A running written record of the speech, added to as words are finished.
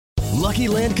Lucky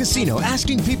Land Casino,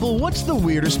 asking people, what's the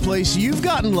weirdest place you've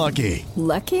gotten lucky?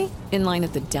 Lucky? In line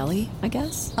at the deli, I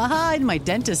guess? Aha, in my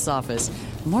dentist's office.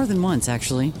 More than once,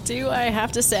 actually. Do I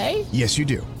have to say? Yes, you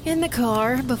do. In the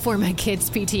car before my kids'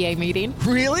 PTA meeting.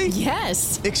 Really?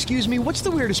 Yes. Excuse me, what's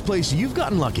the weirdest place you've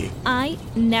gotten lucky? I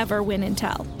never win and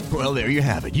tell. Well, there you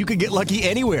have it. You can get lucky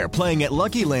anywhere, playing at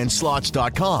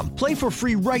LuckyLandSlots.com. Play for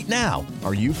free right now.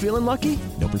 Are you feeling lucky?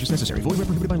 No purchase necessary. Void where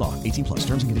prohibited by law. 18 plus.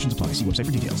 Terms and conditions apply. See website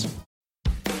for details.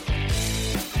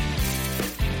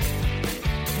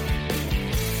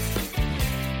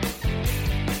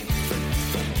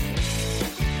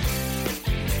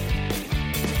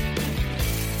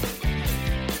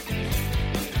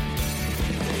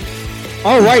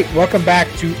 All right, welcome back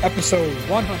to episode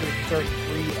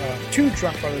 133 of Two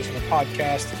Drunk Brothers in a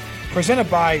Podcast, presented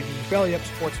by the Belly Up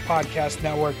Sports Podcast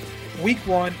Network. Week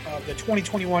one of the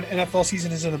 2021 NFL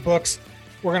season is in the books.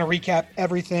 We're going to recap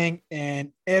anything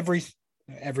and everything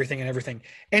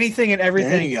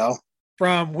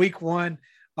from week one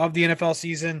of the NFL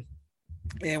season,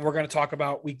 and we're going to talk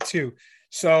about week two.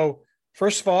 So,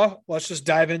 first of all, let's just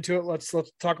dive into it. Let's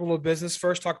talk a little business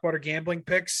first. Talk about our gambling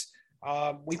picks.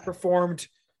 We performed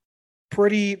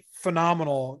pretty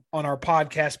phenomenal on our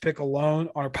podcast picks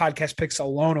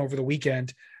alone over the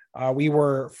weekend. We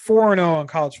were 4-0 on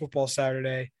college football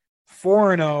Saturday,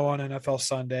 4-0 on NFL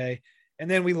Sunday, and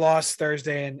then we lost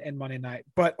Thursday and Monday night.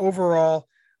 But overall,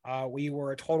 we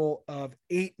were a total of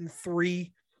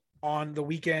 8-3 on the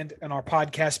weekend in our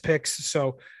podcast picks.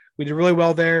 So we did really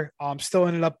well there. Still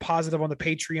ended up positive on the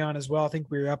Patreon as well. I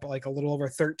think we were up like a little over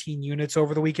 13 units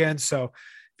over the weekend. So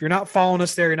if you're not following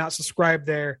us there, you're not subscribed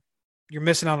there, you're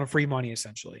missing out on free money,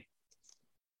 essentially.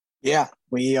 Yeah,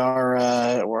 we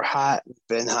are. We're hot. We've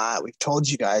been hot. We've told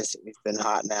you guys that we've been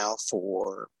hot now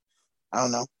for, I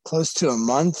don't know, close to a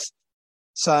month.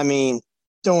 So, I mean,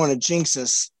 don't want to jinx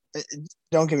us.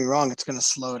 Don't get me wrong. It's going to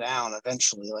slow down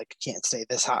eventually. Like, you can't stay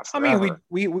this hot forever. I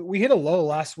mean, we hit a low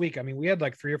last week. I mean, we had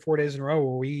like 3 or 4 days in a row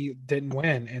where we didn't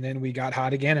win, and then we got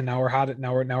hot again, and now we're hot.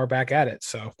 Now we're back at it.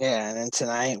 So yeah, and then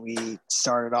tonight we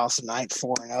started off the night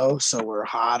 4-0, so we're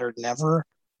hotter than ever.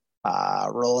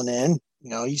 Rolling in. You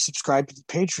know, you subscribe to the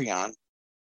Patreon.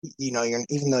 You know,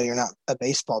 even though you're not a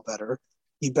baseball bettor,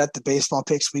 you bet the baseball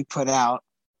picks we put out,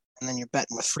 and then you're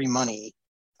betting with free money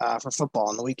for football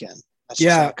on the weekend. That's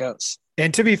just how it goes.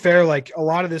 And to be fair, like a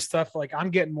lot of this stuff, like I'm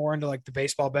getting more into like the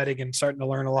baseball betting and starting to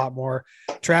learn a lot more.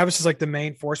 Travis is like the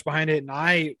main force behind it. And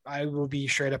I will be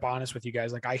straight up honest with you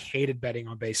guys. Like I hated betting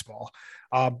on baseball,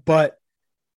 but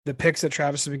the picks that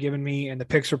Travis has been giving me and the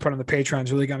picks we're putting on the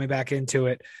Patreons really got me back into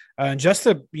it. And just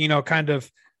to, you know, kind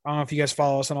of, I don't know if you guys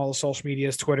follow us on all the social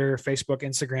medias, Twitter, Facebook,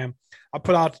 Instagram. I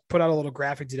put out a little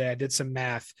graphic today. I did some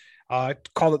math,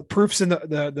 called it the proofs in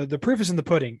the proof is in the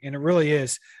pudding. And it really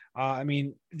is. I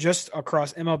mean, just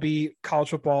across MLB,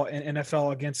 college football, and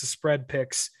NFL against the spread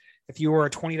picks, if you were a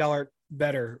 $20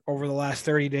 bettor over the last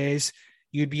 30 days,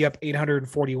 you'd be up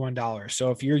 $841.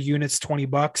 So if your unit's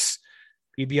 $20,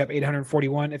 you'd be up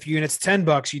 $841. If your unit's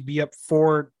 $10, you'd be up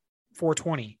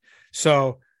 $420.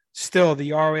 So still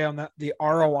the ROI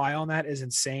on that is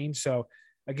insane. So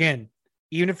again,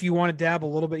 even if you want to dab a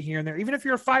little bit here and there, even if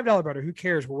you're a $5 bettor, who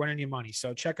cares? We're winning you money.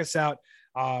 So check us out.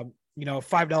 You know,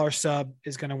 $5 sub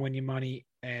is going to win you money,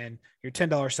 and your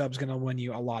 $10 sub is going to win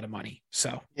you a lot of money.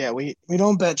 So yeah, we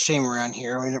don't bet shame around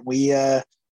here. We you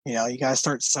know, you got to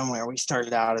start somewhere. We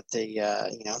started out at the you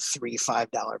know, $3-5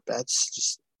 bets.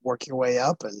 Just work your way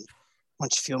up, and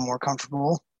once you feel more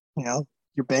comfortable, you know,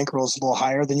 your bankroll's a little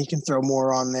higher, then you can throw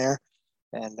more on there.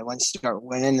 And then once you start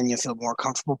winning, then you feel more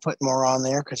comfortable putting more on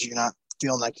there because you're not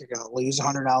feeling like you're going to lose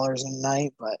 $100 in a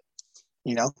night, but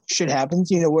you know, shit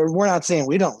happens. You know, we're not saying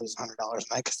we don't lose $100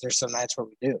 a night because there's some nights where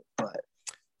we do, but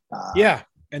yeah.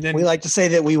 And then we like to say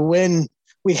that we win.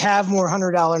 We have more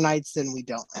 $100 nights than we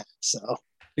don't have. So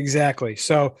exactly.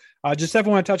 So just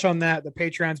definitely want to touch on that. The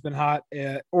Patreon's been hot,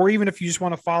 or even if you just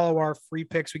want to follow our free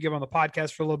picks we give on the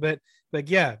podcast for a little bit, like,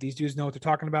 yeah, these dudes know what they're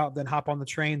talking about, then hop on the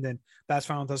train, then that's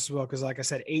fine with us as well. Cause like I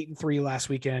said, 8-3 last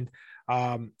weekend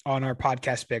on our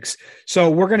podcast picks. So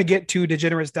we're going to get to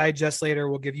Degenerates Digest later.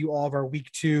 We'll give you all of our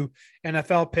week 2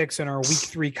 NFL picks and our week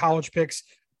 3 college picks.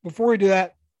 Before we do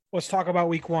that, let's talk about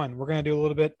week 1. We're going to do a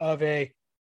little bit of a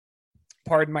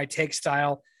pardon my take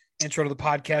style intro to the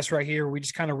podcast right here. We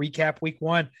just kind of recap week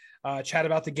 1, chat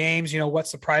about the games, you know, what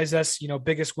surprised us, you know,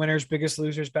 biggest winners, biggest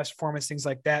losers, best performance, things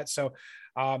like that. So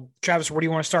Travis, where do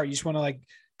you want to start? You just want to like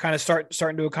kind of start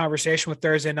into a conversation with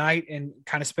Thursday night and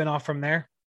kind of spin off from there?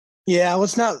 Yeah,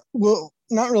 we'll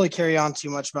not really carry on too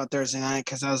much about Thursday night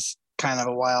because that was kind of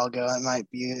a while ago. It might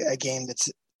be a game that's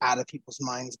out of people's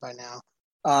minds by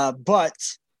now. But,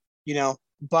 you know,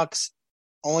 Bucks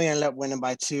only ended up winning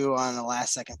by 2 on the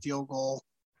last second field goal,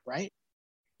 right?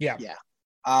 Yeah.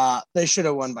 They should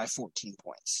have won by 14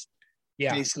 points.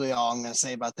 Yeah. Basically all I'm going to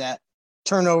say about that.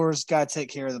 Turnovers, got to take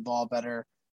care of the ball better.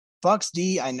 Bucks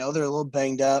D, I know they're a little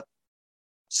banged up.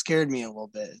 Scared me a little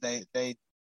bit. They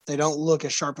don't look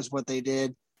as sharp as what they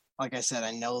did. Like I said,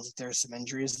 I know that there's some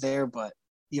injuries there, but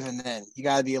even then, you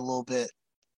got to be a little bit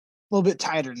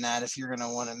tighter than that if you're going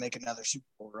to want to make another Super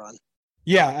Bowl run.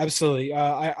 Yeah, absolutely.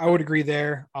 I would agree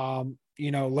there.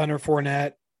 Leonard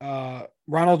Fournette,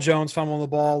 Ronald Jones fumbling the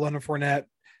ball, Leonard Fournette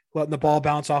letting the ball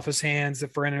bounce off his hands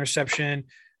for an interception.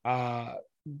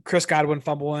 Chris Godwin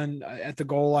fumbling at the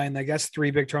goal line. I guess 3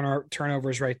 big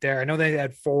turnovers right there. I know they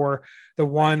had 4. The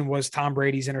one was Tom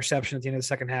Brady's interception at the end of the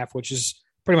second half, which is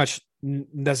pretty much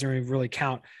doesn't really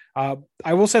count.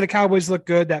 I will say the Cowboys look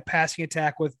good. That passing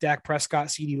attack with Dak Prescott,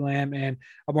 CeeDee Lamb, and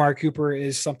Amari Cooper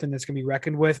is something that's going to be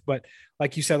reckoned with. But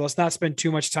like you said, let's not spend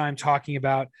too much time talking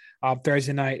about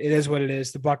Thursday night. It is what it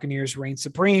is. The Buccaneers reign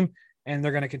supreme, and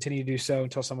they're going to continue to do so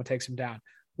until someone takes them down.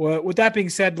 Well, with that being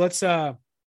said, let's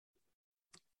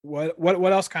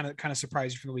what else kind of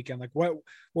surprised you from the weekend? Like what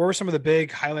were some of the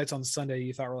big highlights on Sunday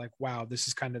you thought were like, wow,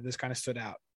 this kind of stood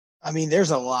out? I mean, there's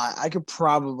a lot. I could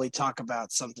probably talk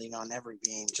about something on every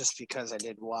game just because I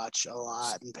did watch a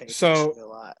lot and pay attention to a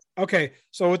lot. Okay.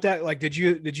 So with that, like, did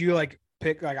you like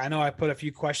pick, like, I know I put a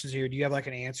few questions here. Do you have like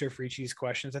an answer for each of these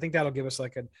questions? I think that'll give us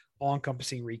like an all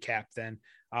encompassing recap then.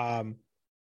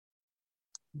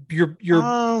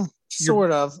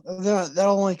 Sort of.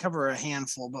 That'll only cover a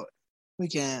handful, but we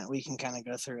can kind of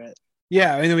go through it.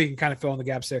 Yeah, and then we can kind of fill in the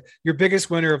gaps there. Your biggest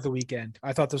winner of the weekend.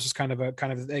 I thought this was kind of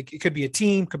like, it could be a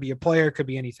team, could be a player, could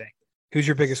be anything. Who's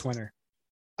your biggest winner?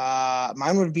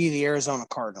 Mine would be the Arizona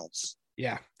Cardinals.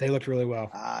 Yeah, they looked really well.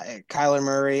 Kyler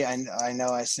Murray, I know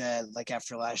I said like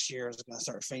after last year I was going to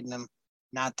start fading him.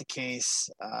 Not the case.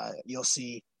 You'll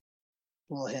see.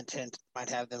 A little hint. Might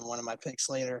have them one of my picks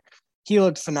later. He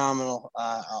looked phenomenal.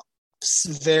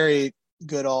 Very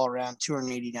good all around,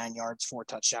 289 yards, 4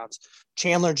 touchdowns.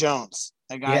 Chandler Jones,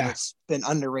 a guy that's been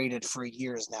underrated for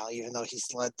years now, even though he's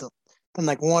been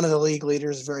like one of the league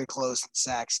leaders, very close in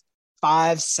sacks.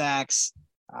 5 sacks,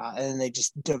 and then they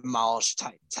just demolished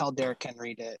Titans. Held Derrick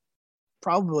Henry to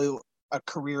probably a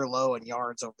career low in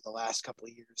yards over the last couple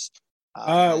of years.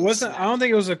 I don't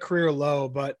think it was a career low,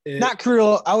 but not career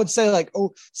low. I would say like,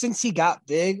 since he got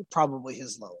big, probably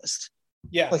his lowest.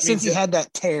 Yeah, like since he had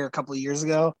that tear a couple of years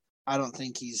ago, I don't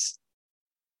think he's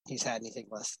had anything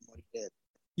less than what he did.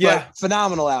 Yeah, but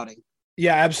phenomenal outing.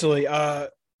 Yeah, absolutely.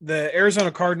 The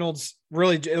Arizona Cardinals,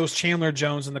 really, it was Chandler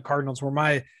Jones and the Cardinals were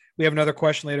we have another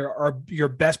question later, are your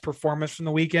best performance from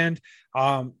the weekend.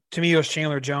 To me, it was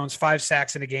Chandler Jones. 5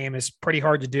 sacks in a game is pretty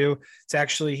hard to do. It's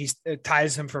actually, it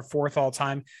ties him for 4th all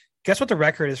time. Guess what the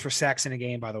record is for sacks in a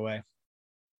game, by the way?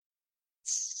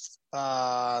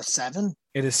 7.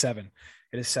 It is 7.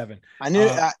 I knew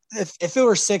if it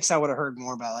were 6, I would have heard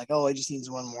more about like, it just needs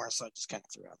one more. So I just kind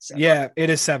of threw out 7. Yeah, it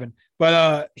is 7.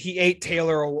 But he ate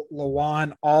Taylor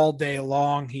Lewan all day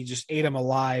long. He just ate him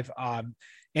alive,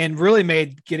 and really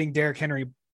made getting Derrick Henry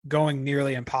going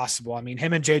nearly impossible. I mean,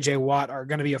 him and JJ Watt are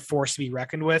going to be a force to be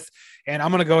reckoned with. And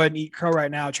I'm going to go ahead and eat crow right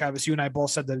now. Travis, you and I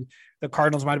both said the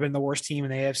Cardinals might have been the worst team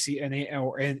in the AFC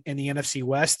or in the NFC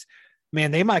West.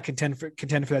 Man, they might contend for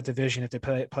that division if they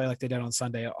play like they did on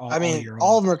Sunday. All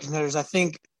of them are contenders. I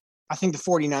think the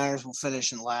 49ers will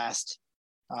finish in last.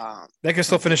 They can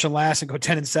still finish in last and go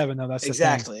 10-7 though. That's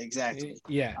exactly.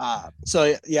 Yeah.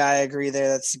 So yeah, I agree there.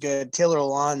 That's good. Taylor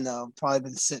Lewan though, probably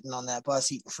been sitting on that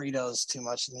bus eating Fritos too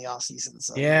much in the offseason.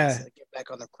 So yeah, get back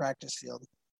on the practice field.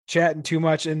 Chatting too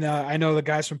much, and I know the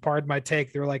guys from Pardon My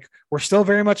Take. They're like, we're still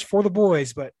very much for the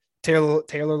boys, but Taylor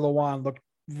Lewan looked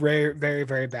very, very,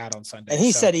 very bad on Sunday. And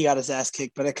he said he got his ass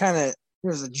kicked, but there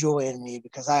was a joy in me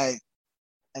because I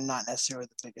am not necessarily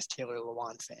the biggest Taylor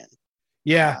Lewan fan.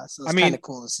 Yeah. So it's kind of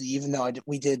cool to see, even though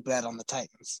we did bet on the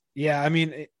Titans. Yeah. I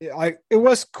mean, it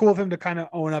was cool of him to kind of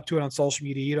own up to it on social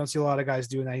media. You don't see a lot of guys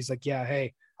doing that. He's like, yeah,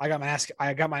 hey, I got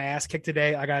my ass kicked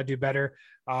today. I got to do better.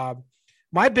 So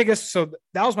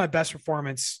that was my best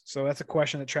performance. So that's a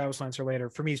question that Travis will answer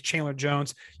later. For me, it's Chandler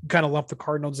Jones. You kind of lumped the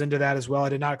Cardinals into that as well. I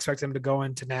did not expect them to go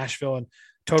into Nashville and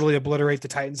totally obliterate the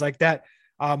Titans like that.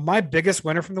 My biggest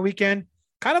winner from the weekend,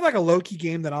 kind of like a low-key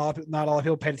game that not all of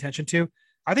people paid attention to.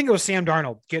 I think it was Sam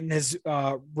Darnold getting his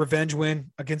revenge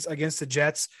win against the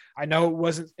Jets. I know it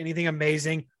wasn't anything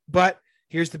amazing, but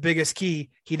here's the biggest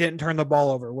key. He didn't turn the ball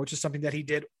over, which is something that he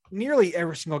did nearly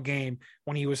every single game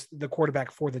when he was the quarterback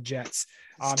for the Jets.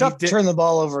 It's tough to turn the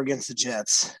ball over against the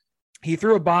Jets. He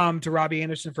threw a bomb to Robbie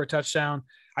Anderson for a touchdown.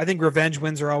 I think revenge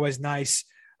wins are always nice.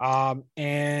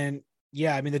 And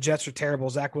Yeah, I mean, the Jets are terrible.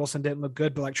 Zach Wilson didn't look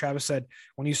good, but like Travis said,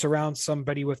 when you surround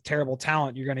somebody with terrible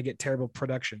talent, you're going to get terrible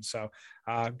production. So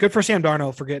good for Sam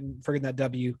Darnold for getting that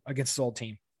W against his old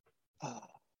team.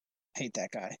 Hate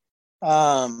that guy.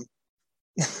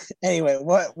 Anyway,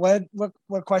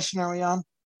 what question are we on?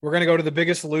 We're going to go to the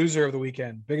biggest loser of the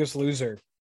weekend. Biggest loser.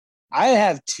 I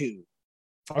have two.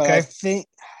 Okay. I think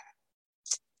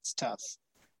it's tough.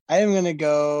 I am going to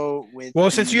go with.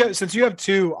 Well, since you have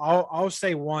two, I'll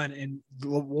say one, and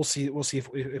we'll see if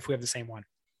we have the same one.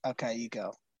 Okay, you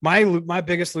go. My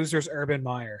biggest loser is Urban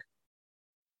Meyer.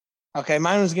 Okay,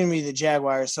 mine was going to be the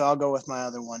Jaguars, so I'll go with my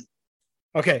other one.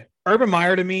 Okay, Urban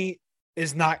Meyer to me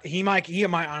is not. He might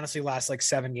honestly last like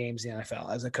 7 games in the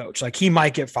NFL as a coach. Like he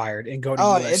might get fired and go to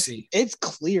USC. It's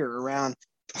clear around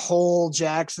whole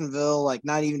Jacksonville, like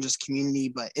not even just community,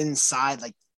 but inside,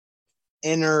 like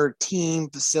inner team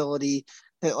facility,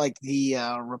 that like the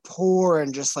rapport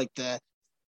and just like the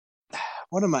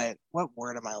what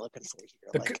word am I looking for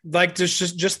here? Like there's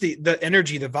just the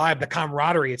energy, the vibe, the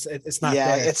camaraderie. It's not.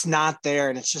 Yeah, there. It's not there,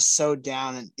 and it's just so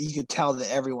down, and you could tell that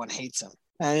everyone hates him.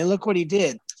 And look what he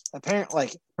did.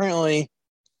 Apparently,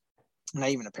 not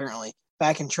even apparently.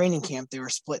 Back in training camp, they were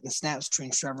splitting snaps between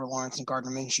Trevor Lawrence and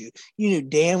Gardner Minshew. You knew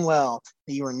damn well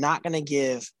that you were not going to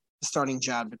give the starting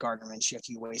job to Gardner Minshew if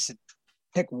you wasted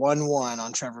pick 1-1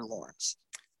 on Trevor Lawrence.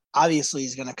 Obviously,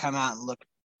 he's going to come out and look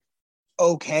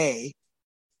okay.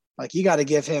 Like, you got to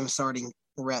give him starting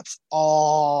reps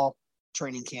all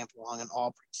training camp long and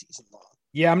all preseason long.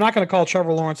 Yeah, I'm not going to call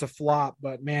Trevor Lawrence a flop,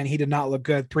 but man, he did not look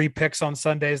good. 3 picks on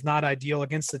Sunday is not ideal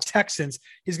against the Texans.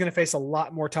 He's going to face a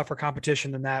lot more tougher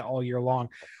competition than that all year long.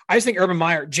 I just think Urban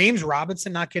Meyer, James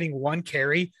Robinson not getting 1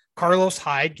 carry, Carlos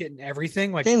Hyde getting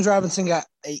everything. Like James Robinson got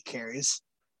 8 carries,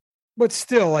 but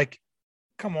still, like,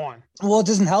 come on. Well, it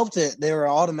doesn't help that they were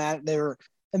automatic. They were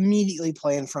immediately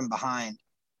playing from behind.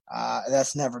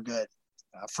 That's never good.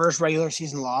 First regular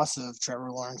season loss of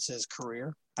Trevor Lawrence's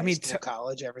career. I mean,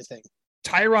 college, everything.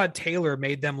 Tyrod Taylor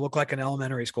made them look like an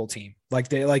elementary school team.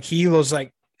 He was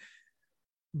like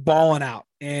balling out,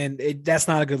 and that's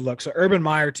not a good look. So Urban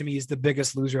Meyer to me is the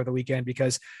biggest loser of the weekend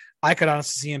because I could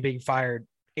honestly see him being fired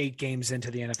 8 games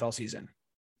into the NFL season.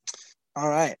 All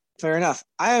right. Fair enough.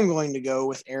 I am going to go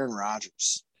with Aaron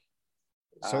Rodgers.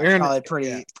 So Aaron,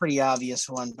 probably pretty obvious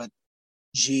one, but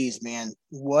geez, man,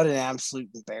 what an absolute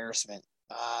embarrassment.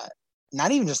 Not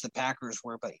even just the Packers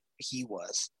were, but he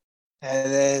was.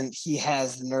 And then he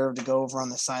has the nerve to go over on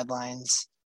the sidelines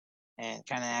and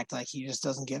kind of act like he just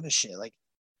doesn't give a shit. Like,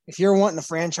 if you're wanting a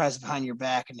franchise behind your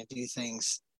back and to do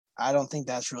things, I don't think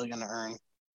that's really going to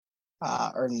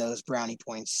earn those brownie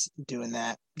points doing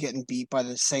that, getting beat by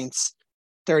the Saints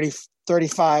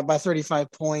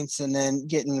 35 points and then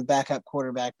getting the backup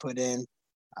quarterback put in.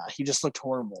 He just looked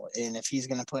horrible. And if he's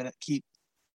going to keep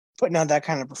putting out that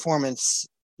kind of performance,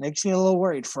 makes me a little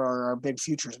worried for our big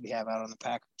futures we have out on the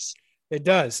Packers. It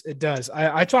does.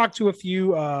 I talked to a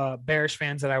few Bears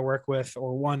fans that I work with,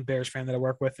 or one Bears fan that I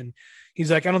work with, and he's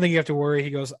like, I don't think you have to worry. He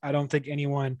goes, I don't think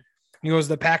anyone. He goes,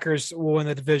 the Packers will win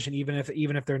the division, even if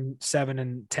they're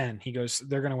 7-10. He goes,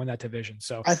 they're going to win that division.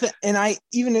 So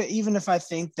even if I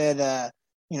think that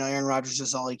Aaron Rodgers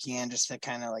does all he can just to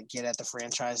kind of like get at the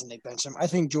franchise and they bench him, I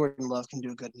think Jordan Love can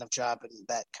do a good enough job in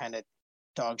that kind of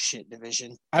dog shit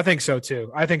division. I think so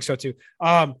too.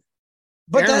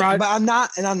 But I'm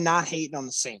not hating on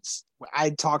the Saints.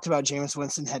 I talked about Jameis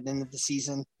Winston heading into the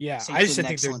season. Yeah, Saints I just did an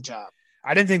didn't think excellent job.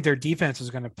 I didn't think their defense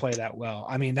was going to play that well.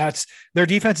 I mean, their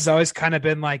defense has always kind of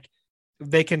been like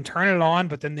they can turn it on,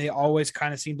 but then they always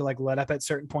kind of seem to like let up at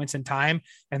certain points in time,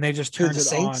 and they just turned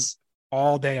it on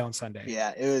all day on Sunday.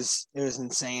 Yeah, it was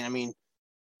insane. I mean,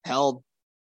 hell,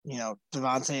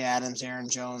 Devontae Adams, Aaron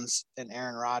Jones, and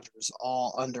Aaron Rodgers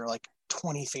all under like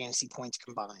 20 fantasy points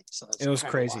combined. So it was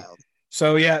crazy. Wild.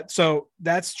 So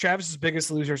that's Travis's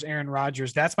biggest loser is Aaron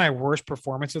Rodgers. That's my worst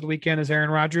performance of the weekend is Aaron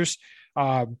Rodgers.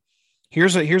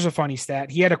 Here's a funny stat.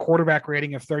 He had a quarterback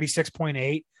rating of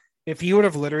 36.8. If he would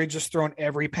have literally just thrown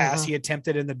every pass he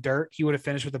attempted in the dirt, he would have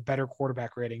finished with a better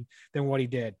quarterback rating than what he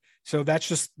did. So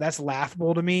that's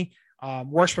laughable to me.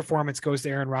 Worst performance goes to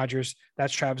Aaron Rodgers.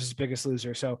 That's Travis's biggest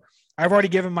loser. So I've already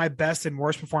given my best and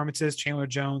worst performances, Chandler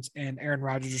Jones and Aaron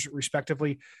Rodgers,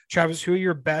 respectively. Travis, who are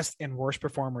your best and worst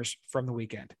performers from the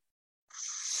weekend?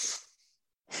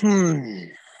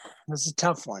 This is a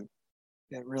tough one.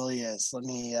 It really is. Let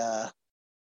me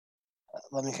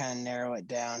kind of narrow it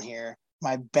down here.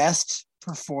 My best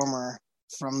performer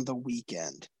from the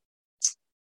weekend.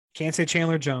 Can't say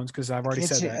Chandler Jones because I've already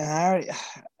said that. And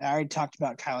I already talked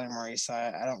about Kyler Murray, so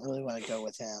I don't really want to go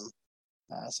with him.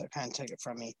 So kind of took it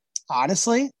from me.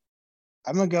 Honestly,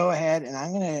 I'm going to go ahead and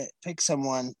I'm going to pick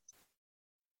someone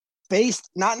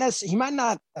he might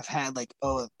not have had like,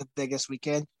 the biggest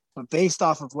weekend, but based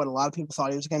off of what a lot of people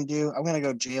thought he was going to do, I'm going to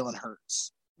go Jalen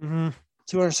Hurts.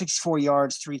 264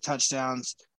 yards, 3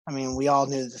 touchdowns. I mean, we all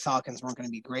knew that the Falcons weren't going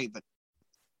to be great, but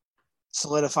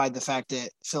solidified the fact that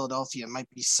Philadelphia might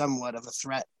be somewhat of a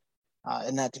threat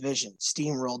in that division.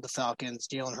 Steamrolled the Falcons.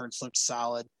 Jalen Hurts looked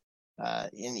solid.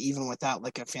 And even without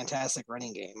like a fantastic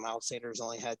running game, Miles Sanders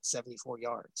only had 74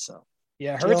 yards. So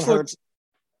yeah, Hurts looked.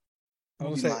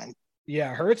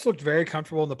 Hurts looked very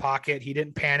comfortable in the pocket. He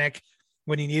didn't panic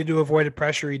when he needed to avoid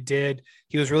pressure. He did.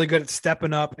 He was really good at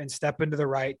stepping up and stepping to the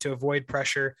right to avoid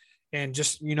pressure and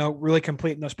just really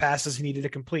completing those passes he needed to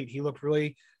complete. He looked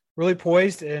really, really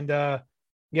poised. And I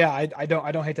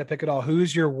don't hate that pick at all.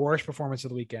 Who's your worst performance of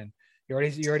the weekend? You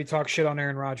already talked shit on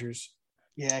Aaron Rodgers.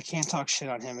 Yeah, I can't talk shit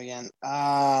on him again.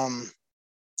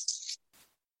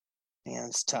 Man,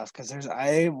 it's tough because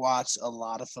I watch a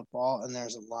lot of football and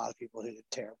there's a lot of people who did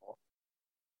terrible.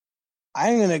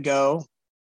 I'm gonna go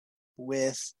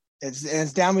with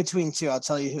it's down between two. I'll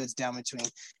tell you who it's down between.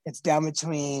 It's down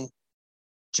between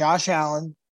Josh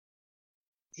Allen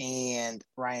and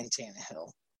Ryan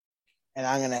Tannehill. And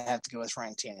I'm gonna have to go with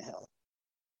Ryan Tannehill.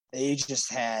 They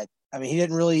just had he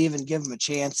didn't really even give him a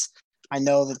chance. I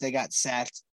know that they got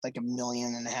sacked like 1.5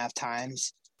 million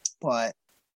times, but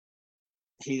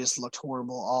he just looked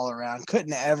horrible all around.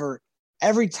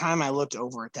 Every time I looked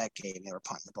over at that game, they were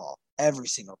punting the ball every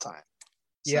single time.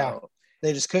 So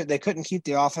they couldn't keep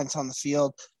the offense on the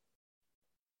field.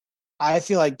 I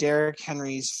feel like Derrick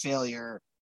Henry's failure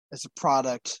is a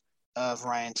product of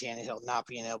Ryan Tannehill not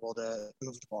being able to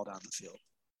move the ball down the field.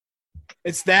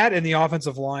 It's that and the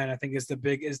offensive line, I think, is the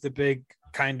big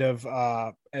kind of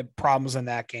problems in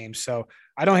that game. So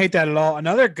I don't hate that at all.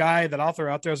 Another guy that I'll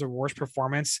throw out there as a worst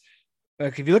performance.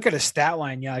 Like if you look at his stat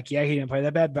line, he didn't play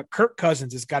that bad, but Kirk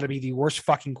Cousins has got to be the worst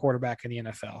fucking quarterback in the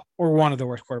NFL, or one of the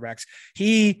worst quarterbacks.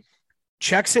 He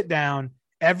checks it down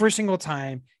every single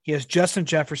time. He has Justin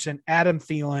Jefferson, Adam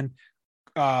Thielen,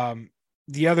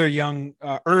 the other young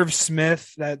Irv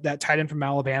Smith, that tight end from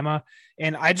Alabama.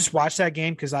 And I just watched that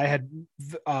game because I had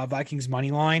Vikings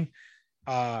money line.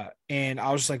 And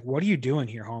I was just like, what are you doing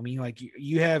here, homie? Like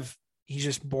he's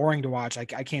just boring to watch. I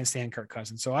can't stand Kirk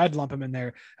Cousins. So I'd lump him in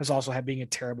there as also being a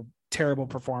terrible, terrible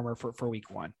performer for week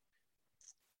 1.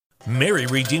 Mary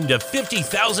redeemed a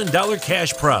 $50,000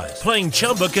 cash prize playing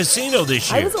Chumba Casino this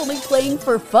year. I was only playing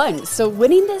for fun, so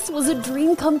winning this was a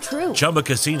dream come true. Chumba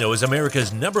Casino is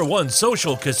America's #1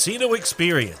 social casino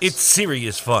experience. It's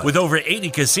serious fun. With over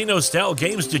 80 casino-style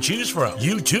games to choose from,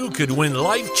 you too could win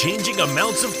life-changing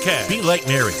amounts of cash. Be like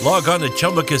Mary. Log on to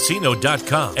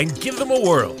ChumbaCasino.com and give them a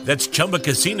whirl. That's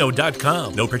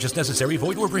ChumbaCasino.com. No purchase necessary.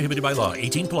 Void where prohibited by law.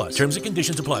 18+. Terms and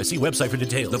conditions apply. See website for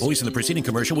details. The voice in the preceding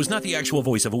commercial was not the actual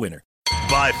voice of a winner.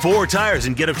 Buy 4 tires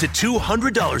and get up to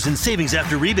 $200 in savings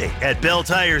after rebate at Bell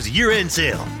Tire's year-end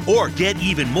sale. Or get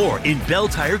even more in Bell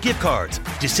Tire gift cards.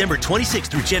 December 26th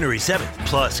through January 7th.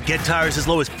 Plus, get tires as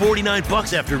low as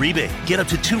 $49 after rebate. Get up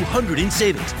to $200 in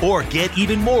savings. Or get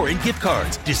even more in gift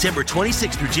cards. December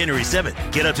 26th through January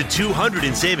 7th. Get up to $200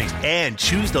 in savings. And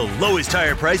choose the lowest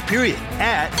tire price period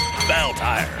at Bell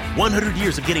Tire. 100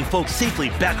 years of getting folks safely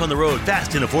back on the road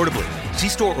fast and affordably. See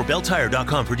store or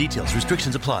belltire.com for details.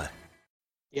 Restrictions apply.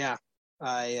 Yeah,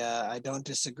 I don't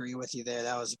disagree with you there.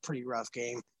 That was a pretty rough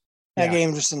game. That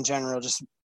game just in general just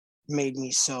made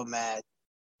me so mad.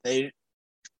 I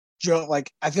feel like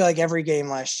every game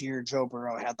last year, Joe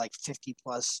Burrow had like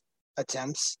 50+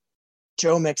 attempts.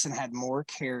 Joe Mixon had more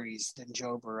carries than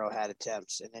Joe Burrow had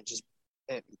attempts, and it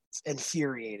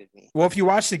infuriated me. Well, if you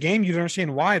watch the game, you'd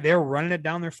understand why. They were running it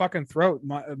down their fucking throat.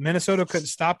 Minnesota couldn't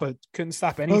stop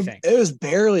anything.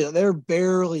 They were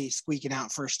barely squeaking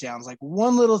out first downs. Like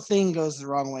one little thing goes the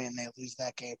wrong way and they lose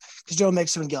that game. Because Joe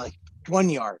Mixon would get like 1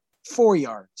 yard, 4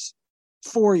 yards,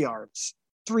 4 yards,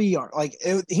 3 yards.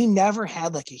 He never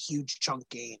had like a huge chunk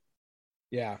gain.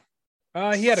 Yeah.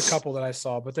 He had a couple that I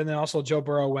saw, but then also Joe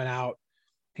Burrow went out.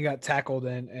 He got tackled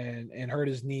and hurt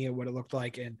his knee at what it looked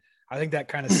like. And I think that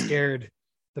kind of scared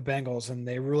the Bengals, and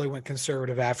they really went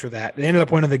conservative after that. They ended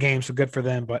up winning the game, so good for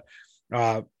them. But,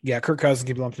 Kirk Cousins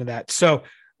keep lumped into that. So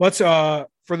let's for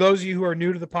those of you who are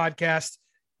new to the podcast,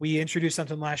 we introduced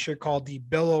something last year called the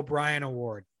Bill O'Brien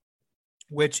Award,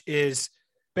 which is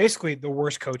basically the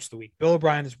worst coach of the week. Bill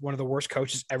O'Brien is one of the worst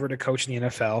coaches ever to coach in the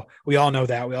NFL. We all know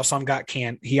that. We also got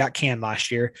canned. He got canned last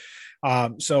year.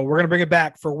 So we're going to bring it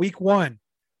back for week 1.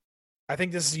 I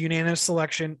think this is a unanimous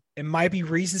selection. It might be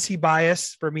recency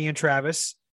bias for me and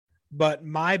Travis, but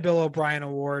my Bill O'Brien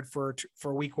award for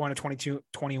week 1 of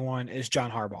 22-21 is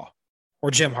John Harbaugh or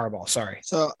Jim Harbaugh. Sorry.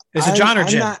 So is it John or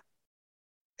Jim? I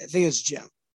think it's Jim.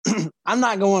 I'm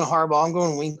not going Harbaugh. I'm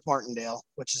going Wink Martindale,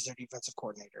 which is their defensive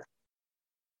coordinator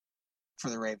for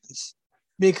the Ravens,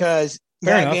 because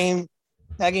that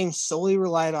game solely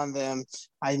relied on them.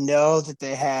 I know that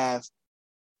they have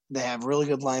really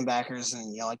good linebackers,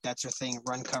 and like that's their thing.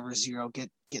 Run, cover, zero, get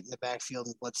in the backfield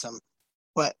and blitz them.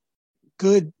 But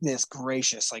goodness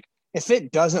gracious, like if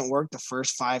it doesn't work the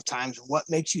first 5 times, what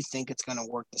makes you think it's going to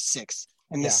work the 6th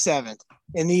and the 7th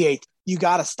and the 8th? You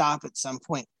got to stop at some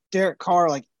point. Derek Carr,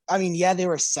 they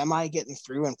were semi getting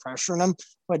through and pressuring them,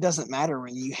 but it doesn't matter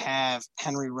when you have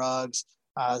Henry Ruggs,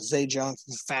 Zay Jones,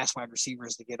 fast wide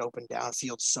receivers that get open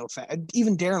downfield so fast.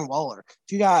 Even Darren Waller.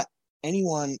 If you got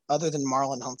anyone other than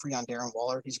Marlon Humphrey on Darren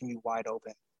Waller, he's going to be wide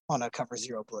open on a cover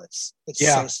zero blitz.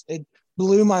 It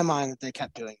blew my mind that they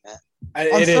kept doing that.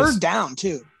 On third down,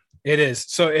 too. It is.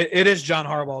 So it is John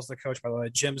Harbaugh's the coach, by the way.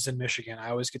 Jim's in Michigan.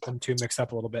 I always get them two mixed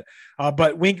up a little bit.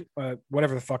 But Wink,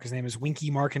 whatever the fuck his name is,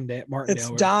 Winky Martindale. It's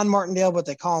Don Martindale, but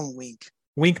they call him Wink.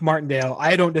 Wink Martindale.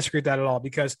 I don't disagree with that at all,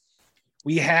 because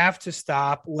we have to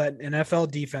stop letting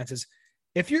NFL defenses.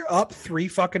 If you're up 3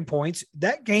 fucking points,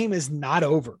 that game is not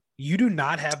over. You do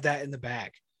not have that in the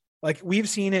bag. Like, we've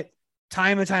seen it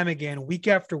time and time again, week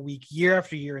after week, year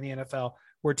after year in the NFL,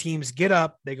 where teams get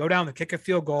up, they go down to kick a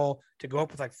field goal to go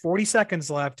up with like 40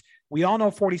 seconds left. We all know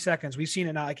 40 seconds. We've seen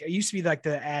it now. Like, it used to be like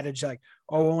the adage, like,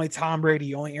 oh, only Tom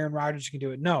Brady, only Aaron Rodgers can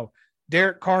do it. No,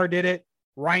 Derek Carr did it.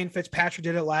 Ryan Fitzpatrick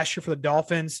did it last year for the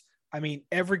Dolphins. I mean,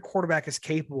 every quarterback is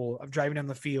capable of driving down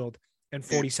the field in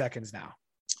 40 seconds now.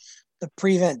 The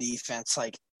prevent defense,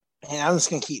 I'm just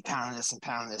going to keep pounding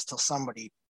this till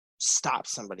somebody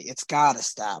stops somebody. It's got to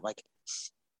stop. Like,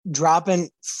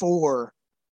 dropping 4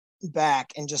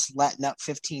 back and just letting up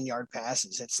 15-yard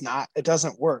passes. It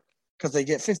doesn't work, because they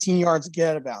get 15 yards to get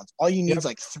out of bounds. All you need is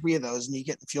like 3 of those and you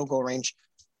get in field goal range.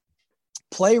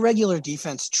 Play regular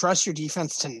defense. Trust your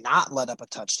defense to not let up a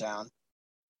touchdown.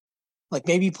 Like,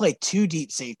 maybe play 2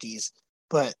 deep safeties,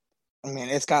 but I mean,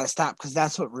 it's got to stop, because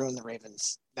that's what ruined the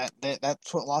Ravens.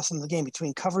 That's what lost them the game.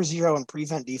 Between cover zero and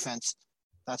prevent defense,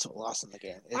 that's what lost them the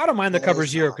game. I don't mind the cover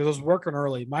zero, because it was working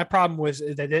early. My problem was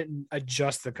they didn't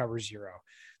adjust the cover zero.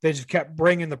 They just kept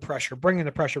bringing the pressure.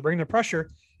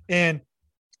 And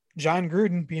John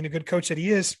Gruden, being a good coach that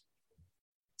he is,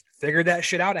 figured that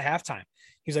shit out at halftime.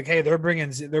 He's like, hey, they're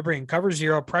bringing cover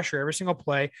zero pressure every single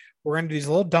play. We're going to do these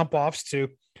little dump offs to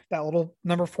that little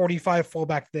number 45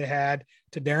 fullback they had,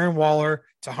 to Darren Waller,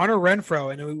 to Hunter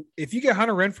Renfrow. And if you get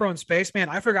Hunter Renfrow in space, man,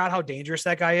 I forgot how dangerous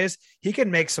that guy is. He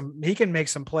can make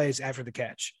some plays after the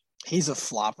catch. He's a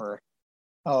flopper.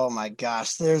 Oh my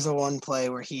gosh. There's a one play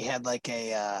where he had like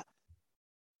a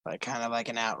kind of like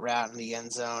an out route in the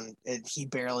end zone. He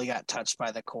barely got touched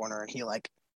by the corner, and he like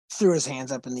threw his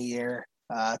hands up in the air.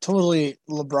 Totally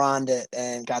LeBron'd it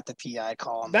and got the PI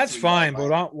call. That's fine,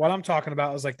 but what I'm talking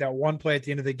about is like that one play at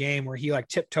the end of the game where he like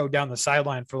tiptoed down the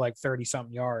sideline for like 30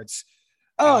 something yards.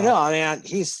 Oh no, I mean,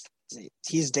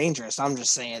 he's dangerous. I'm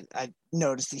just saying, I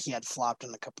noticed that he had flopped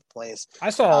in a couple plays. I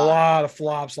saw a lot of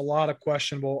flops, a lot of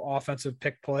questionable offensive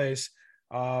pick plays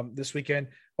this weekend.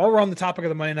 While we're on the topic of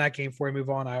the Monday night game, before we move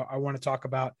on, I want to talk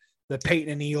about the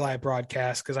Peyton and Eli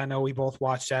broadcast, because I know we both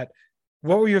watched that.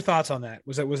 What were your thoughts on that?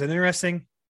 Was it interesting?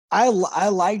 I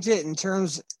liked it in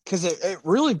terms, because it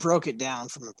really broke it down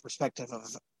from a perspective of,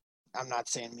 I'm not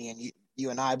saying me and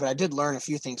you and I, but I did learn a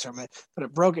few things from it. But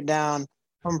it broke it down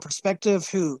from a perspective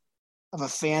of a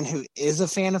fan who is a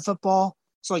fan of football.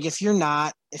 So like, if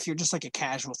you're just like a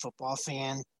casual football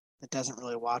fan that doesn't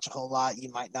really watch a whole lot,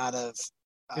 you might not have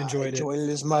enjoyed it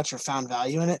as much or found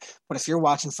value in it. But if you're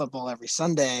watching football every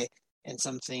Sunday, and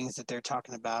some things that they're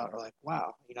talking about are like,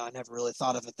 wow, I never really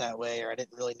thought of it that way, or I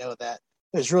didn't really know that.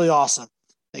 It was really awesome.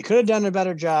 They could have done a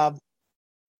better job.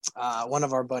 One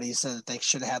of our buddies said that they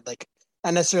should have had like,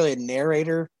 not necessarily a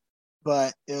narrator,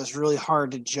 but it was really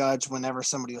hard to judge whenever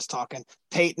somebody was talking.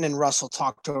 Peyton and Russell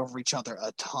talked over each other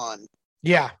a ton.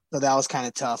 Yeah. So that was kind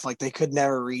of tough. Like, they could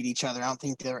never read each other. I don't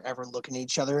think they were ever looking at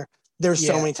each other. There's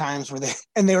so many times where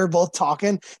they were both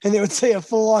talking and they would say a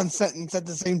full on sentence at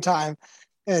the same time,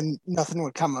 and nothing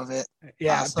would come of it.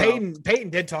 Yeah. Peyton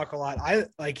did talk a lot.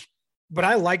 But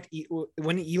I liked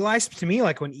when Eli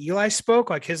spoke,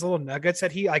 like his little nuggets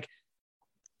that he like,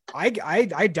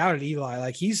 I doubted Eli.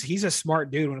 Like, he's a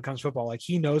smart dude when it comes to football. Like,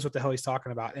 he knows what the hell he's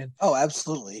talking about. And oh,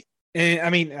 absolutely. And I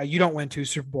mean, you don't win 2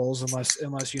 Super Bowls unless you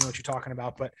know what you're talking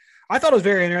about. But I thought it was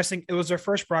very interesting. It was their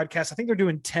first broadcast. I think they're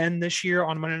doing 10 this year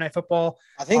on Monday Night Football.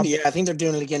 I think they're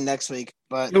doing it again next week.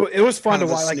 But it was fun to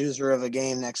watch. Like, snoozer of a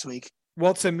game next week.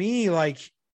 Well, to me, like,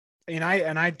 and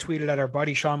I tweeted at our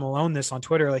buddy Sean Malone this on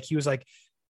Twitter. Like, he was like,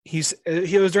 he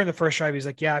was during the first drive. He's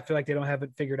like, yeah, I feel like they don't have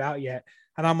it figured out yet.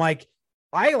 And I'm like,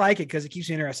 I like it because it keeps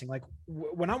me interesting. Like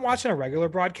when I'm watching a regular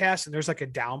broadcast and there's like a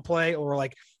down play or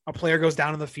like a player goes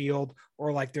down in the field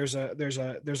or like there's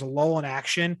a lull in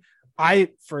action.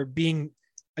 For being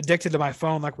addicted to my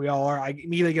phone like we all are, I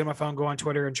immediately get on my phone, go on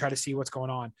Twitter and try to see what's going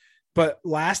on. But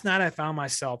last night I found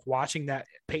myself watching that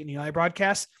Peyton Eli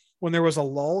broadcast when there was a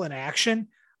lull in action.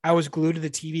 I was glued to the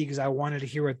TV because I wanted to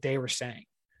hear what they were saying.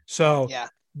 So yeah,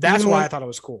 that's why I thought it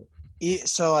was cool.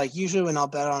 So like usually when I'll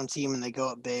bet on a team and they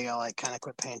go up big, I'll like kind of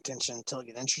quit paying attention until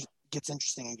it gets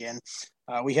interesting again.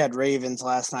 We had Ravens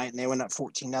last night and they went up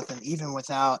 14-0. Even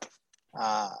without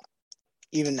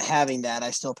even having that,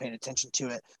 I still paid attention to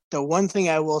it. The one thing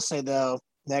I will say though,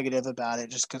 negative about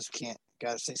it, just because we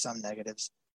gotta say some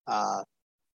negatives.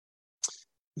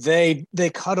 They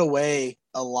cut away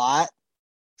a lot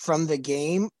from the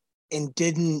game and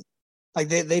didn't. Like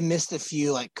they missed a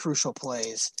few like crucial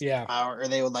plays. Yeah. Or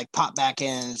they would like pop back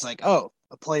in and it's like, oh,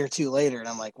 a play or two later. And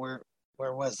I'm like, where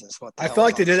was this? What the I hell feel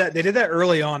like they was did that. They did that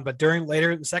early on, but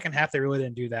later in the second half, they really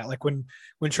didn't do that. Like when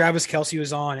Travis Kelce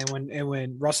was on and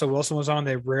when Russell Wilson was on,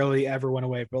 they rarely ever went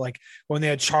away. But like when they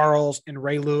had Charles and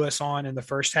Ray Lewis on in the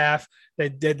first half, they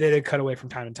did cut away from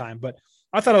time to time. But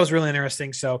I thought it was really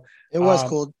interesting. So it was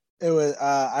cool. It was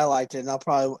I liked it, and I'll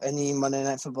probably any Monday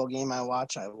Night Football game I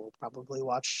watch, I will probably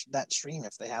watch that stream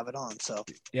if they have it on. So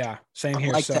yeah, same here.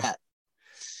 I like that.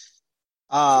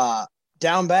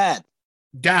 Down bad.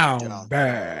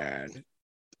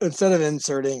 Instead of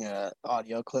inserting an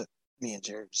audio clip, me and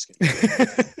Jared just kidding.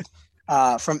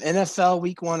 From NFL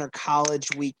Week 1 or college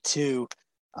Week 2.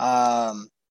 Man,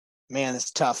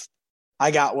 it's tough. I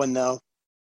got one though.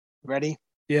 Ready?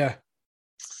 Yeah.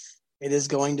 It is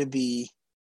going to be.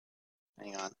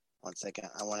 Hang on 1 second.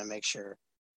 I want to make sure.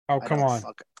 Oh, come on.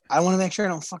 I want to make sure I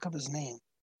don't fuck up his name.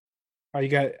 Oh, you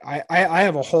got I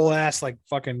have a whole ass like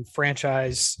fucking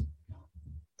franchise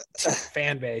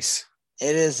fan base.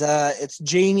 It is it's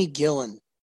Jamie Gillan,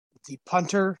 the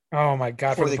punter. Oh my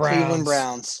god, for the Cleveland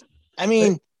Browns. I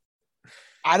mean,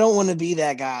 I don't want to be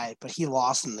that guy, but he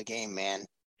lost in the game, man.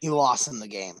 He lost in the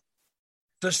game.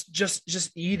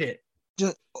 Just eat it.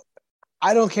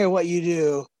 I don't care what you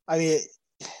do. I mean,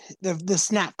 the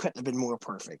snap couldn't have been more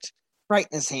perfect. Right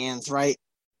in his hands, right?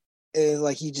 It was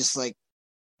like he just like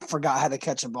forgot how to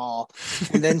catch a ball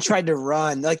and then tried to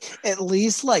run. Like at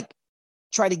least like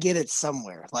try to get it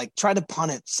somewhere. Like try to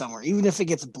punt it somewhere. Even if it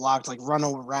gets blocked, like run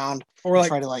around or like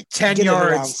try to like 10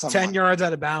 yards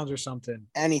out of bounds or something.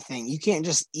 Anything. You can't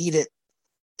just eat it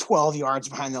 12 yards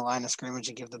behind the line of scrimmage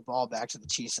and give the ball back to the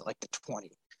Chiefs at like the 20.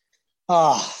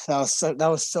 Oh, that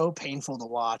was so painful to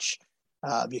watch.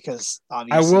 Because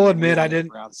obviously I will admit I didn't.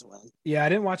 Browns win. Yeah, I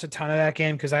didn't watch a ton of that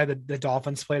game because I had the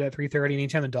Dolphins played at 3:30.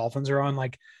 Anytime the Dolphins are on,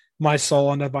 like my sole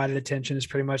undivided attention is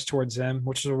pretty much towards them,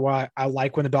 which is why I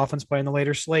like when the Dolphins play in the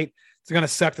later slate. It's gonna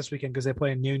suck this weekend because they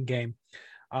play a noon game.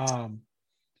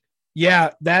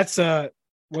 Yeah, that's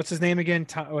what's his name again?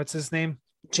 What's his name?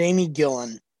 Jamie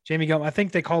Gillan. I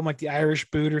think they call him like the Irish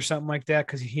Boot or something like that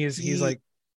because he's like.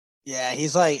 Yeah,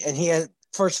 he's like, and he had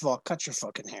first of all, cut your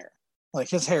fucking hair. Like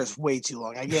his hair is way too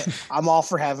long. I'm all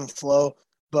for having flow,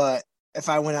 but if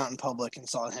I went out in public and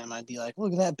saw him, I'd be like,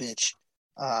 look at that bitch.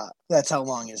 That's how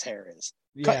long his hair is.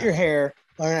 Yeah. Cut your hair,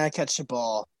 learn how to catch the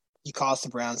ball. You cost the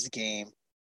Browns the game.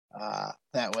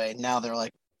 That way, now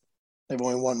they've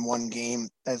only won one game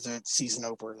as a season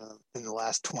opener in the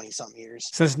last 20-something years.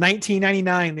 Since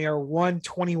 1999, they are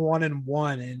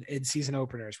 1-21-1 in season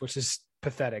openers, which is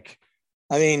pathetic.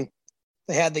 I mean,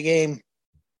 they had the game,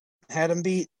 had them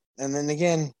beat. And then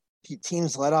again,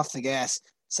 teams let off the gas.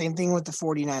 Same thing with the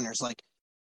 49ers. Like,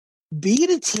 beat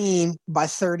a team by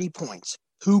 30 points.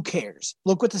 Who cares?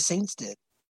 Look what the Saints did.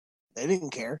 They didn't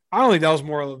care. I don't think that was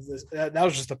more of this. That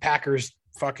was just the Packers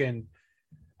fucking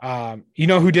you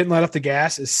know who didn't let off the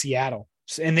gas is Seattle.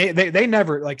 And they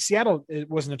never, like, Seattle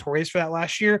was notorious for that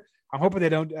last year. I'm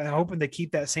hoping they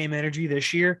keep that same energy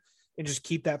this year and just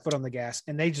keep that foot on the gas.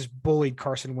 And they just bullied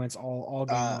Carson Wentz all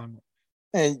game long.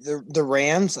 And the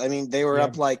Rams, I mean, they were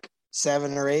up like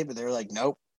 7 or 8, but they were like,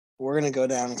 nope, we're going to go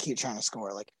down and keep trying to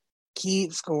score. Like,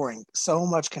 keep scoring. So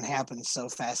much can happen so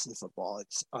fast in football.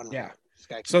 It's unreal. Yeah.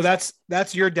 So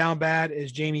that's your down bad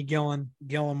is Jamie Gillan,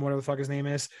 whatever the fuck his name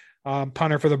is,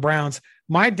 punter for the Browns.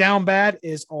 My down bad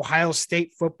is Ohio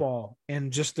State football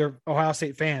and just their Ohio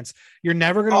State fans. You're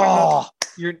never going to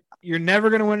win. You're never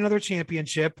going to win another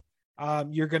championship.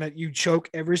 You choke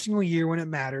every single year when it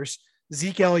matters.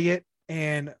 Zeke Elliott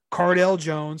and Cardell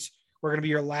Jones were going to be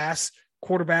your last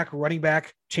quarterback, running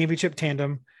back championship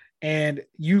tandem. And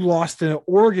you lost to an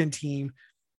Oregon team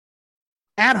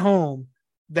at home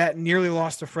that nearly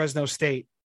lost to Fresno State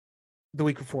the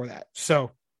week before that.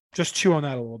 So just chew on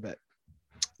that a little bit.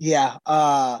 Yeah,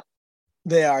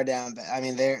 they are down bad. I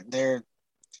mean, they're.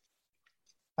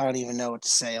 I don't even know what to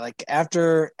say. Like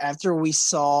after we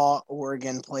saw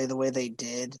Oregon play the way they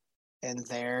did in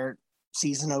their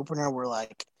season opener, we're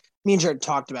like, me and Jared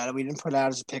talked about it. We didn't put it out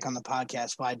as a pick on the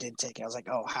podcast, but I did take it. I was like,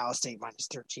 oh, Ohio State minus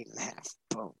 13.5.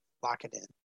 Boom, lock it in.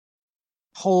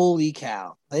 Holy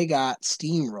cow, they got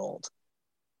steamrolled.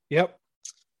 Yep,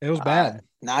 it was bad.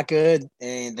 Not good,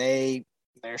 and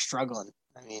they're struggling.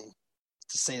 I mean,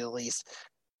 to say the least.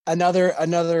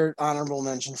 Another honorable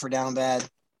mention for down bad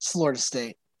is Florida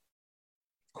State.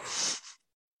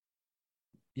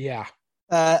 Yeah.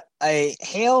 A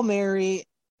Hail Mary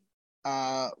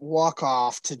walk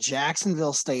off to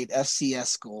Jacksonville State FCS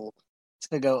school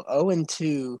to go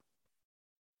 0-2.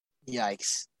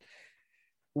 Yikes.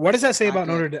 What does that say about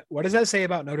Notre Dame? What does that say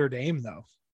about Notre Dame though?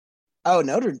 Oh,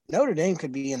 Notre Dame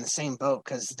could be in the same boat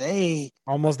because they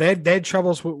had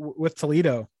troubles with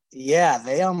Toledo. Yeah,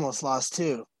 they almost lost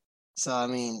too. So I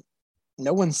mean,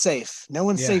 no one's safe. No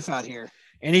one's safe out here.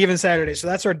 Any given Saturday. So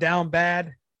that's our down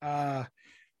bad.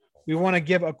 We want to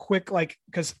give a quick,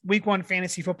 because week 1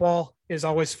 fantasy football is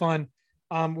always fun.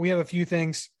 We have a few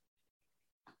things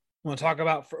we want to talk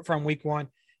about from week 1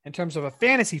 in terms of a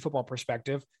fantasy football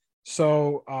perspective.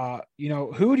 So,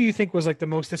 who do you think was the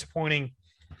most disappointing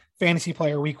fantasy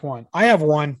player week 1? I have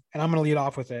one, and I'm going to lead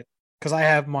off with it because I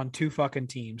have him on 2 fucking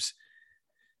teams.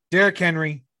 Derrick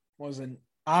Henry was an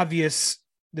obvious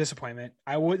disappointment.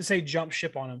 I wouldn't say jump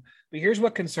ship on him, but here's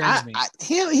what concerns me.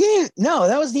 No,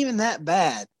 that wasn't even that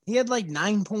bad. He had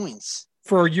 9 points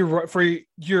for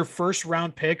your first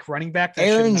round pick running back.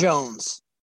 Aaron Jones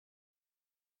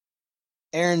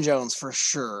for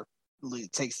sure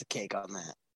takes the cake on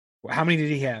that. How many did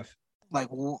he have? I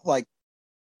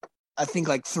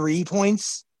think 3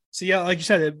 points. So yeah, like you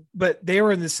said, but they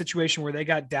were in this situation where they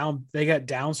got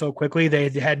down so quickly they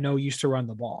had no use to run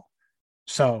the ball.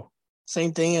 So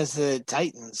same thing as the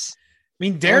Titans. I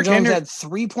mean, Derrick Henry had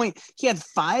 3 points. He had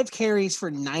 5 carries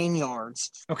for 9 yards.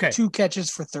 Okay. 2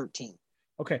 catches for 13.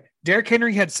 Okay. Derrick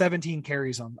Henry had 17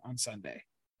 carries on Sunday.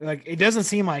 It doesn't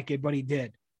seem like it, but he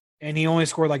did. And he only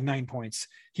scored 9 points.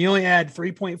 He only had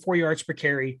 3.4 yards per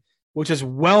carry, which is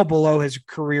well below his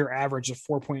career average of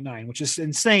 4.9, which is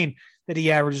insane that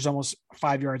he averages almost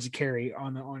 5 yards a carry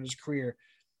on his career.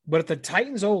 But if the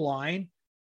Titans O-line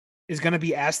is going to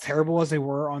be as terrible as they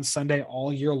were on Sunday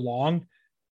all year long,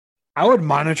 I would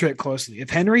monitor it closely. If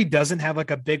Henry doesn't have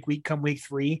a big week come week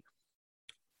 3,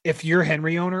 if you're a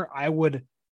Henry owner,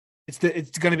 it's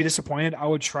going to be disappointed. I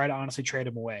would try to honestly trade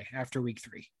him away after week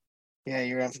 3. Yeah,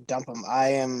 you're going to have to dump him.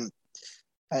 I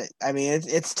mean,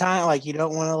 it's time. You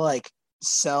don't want to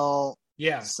sell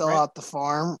out the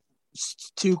farm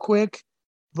too quick,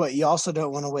 but you also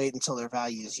don't want to wait until their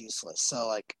value is useless.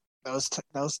 So those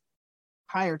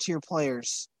higher tier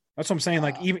players. That's what I'm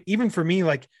saying. Even for me,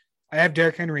 I have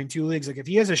Derrick Henry in 2 leagues. If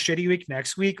he has a shitty week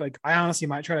next week, I honestly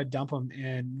might try to dump him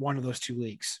in one of those 2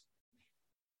 leagues.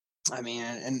 I mean,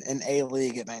 in a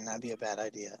league, it might not be a bad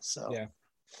idea. So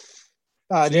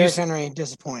yeah. Derrick Henry,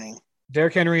 disappointing.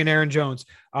 Derrick Henry and Aaron Jones.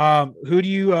 Who do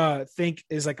you think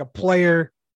is a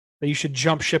player that you should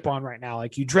jump ship on right now?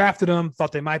 You drafted them,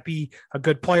 thought they might be a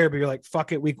good player, but you're like,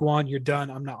 fuck it, week 1, you're done.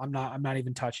 I'm not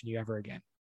even touching you ever again.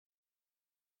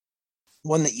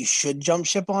 One that you should jump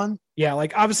ship on? Yeah,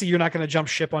 obviously you're not going to jump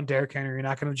ship on Derrick Henry. You're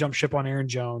not going to jump ship on Aaron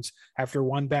Jones after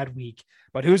one bad week.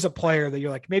 But who's a player that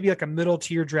you're maybe a middle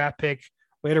tier draft pick,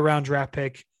 later round draft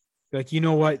pick? You're you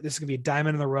know what? This is going to be a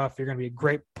diamond in the rough. You're going to be a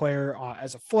great player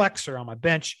as a flex or on my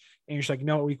bench. And you're just you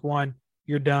know what, week 1,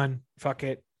 you're done. Fuck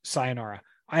it. Sayonara.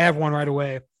 I have one right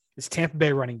away. It's Tampa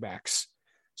Bay running backs.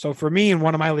 So for me, in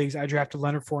one of my leagues, I drafted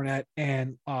Leonard Fournette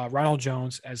and Ronald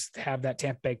Jones have that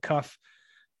Tampa Bay cuff.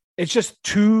 It's just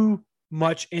too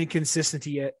much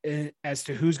inconsistency as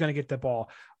to who's going to get the ball.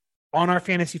 On our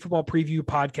fantasy football preview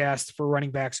podcast for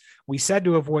running backs, we said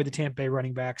to avoid the Tampa Bay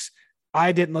running backs.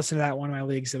 I didn't listen to that one of my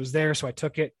leagues. It was there, so I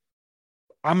took it.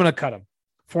 I'm going to cut him.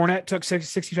 Fournette took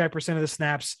 65% of the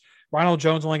snaps. Ronald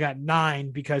Jones only got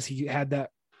 9 because he had that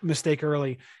mistake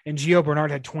early, and Gio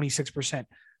Bernard had 26%.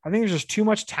 I think there's just too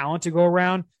much talent to go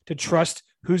around to trust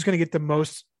who's going to get the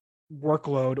most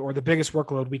workload or the biggest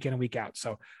workload week in and week out.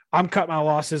 So I'm cutting my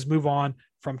losses, move on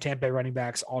from Tampa Bay running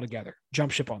backs altogether.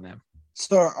 Jump ship on them.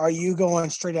 So are you going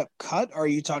straight up cut, or are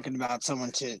you talking about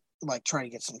someone to try to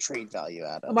get some trade value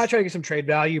out of? I might try to get some trade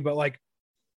value, but right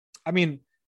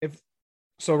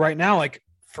now,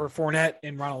 for Fournette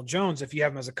and Ronald Jones, if you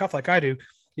have them as a cuff like I do,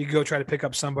 you can go try to pick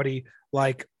up somebody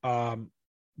like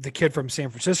the kid from San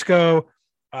Francisco.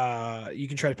 You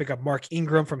can try to pick up Mark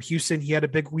Ingram from Houston. He had a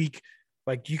big week.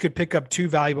 You could pick up 2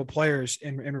 valuable players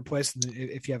and replace them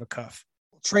if you have a cuff.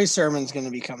 Trey Sermon's going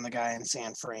to become the guy in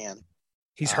San Fran.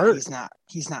 He's hurt.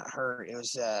 He's not hurt. It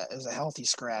was a healthy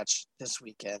scratch this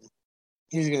weekend.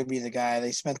 He's going to be the guy.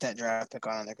 They spent that draft pick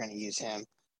on him. They're going to use him.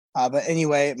 But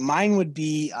anyway, mine would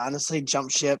be honestly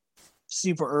jump ship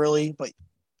super early, but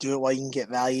do it while you can get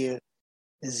value.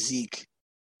 Is Zeke.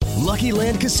 Lucky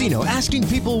Land Casino, asking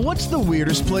people, what's the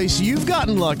weirdest place you've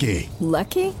gotten lucky?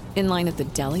 Lucky? In line at the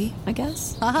deli, I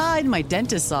guess? Aha, in my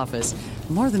dentist's office.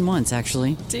 More than once,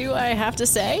 actually. Do I have to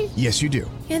say? Yes, you do.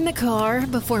 In the car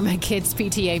before my kids'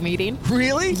 PTA meeting.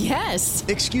 Really? Yes.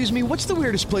 Excuse me, what's the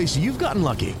weirdest place you've gotten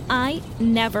lucky? I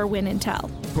never win and tell.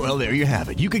 Well, there you have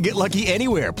it. You can get lucky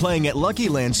anywhere, playing at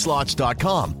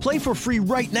LuckyLandSlots.com. Play for free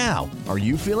right now. Are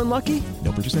you feeling lucky?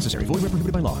 No purchase necessary. Void where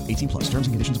prohibited by law. 18+. Terms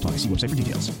and conditions apply. See website for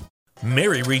details.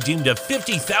 Mary redeemed a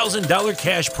 $50,000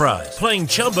 cash prize playing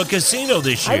Chumba Casino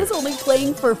this year. I was only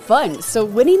playing for fun, so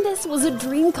winning this was a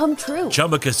dream come true.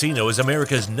 Chumba Casino is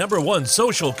America's #1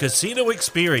 social casino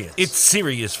experience. It's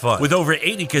serious fun. With over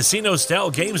 80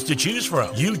 casino-style games to choose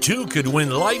from, you too could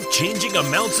win life-changing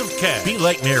amounts of cash. Be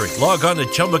like Mary. Log on to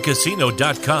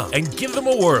ChumbaCasino.com and give them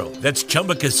a whirl. That's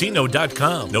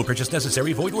ChumbaCasino.com. No purchase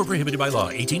necessary. Void where prohibited by law.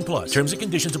 18+. Terms and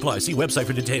conditions apply. See website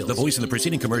for details. The voice in the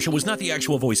preceding commercial was not the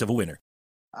actual voice of a winner.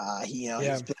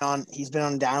 He's been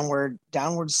on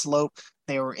downward slope.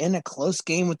 They were in a close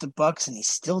game with the Bucks, and he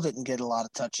still didn't get a lot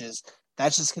of touches.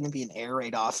 That's just going to be an air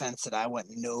raid offense that I want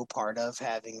no part of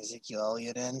having Ezekiel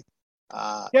Elliott in.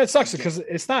 It sucks because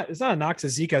it's not a knock to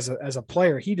Zeke as a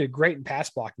player. He did great in pass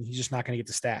blocking. He's just not going to get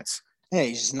the stats. Yeah,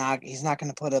 he's not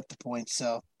going to put up the points.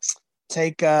 So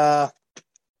take him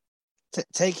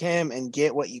and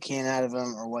get what you can out of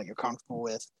him or what you're comfortable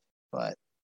with, but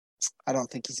I don't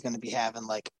think he's going to be having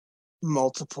like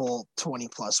multiple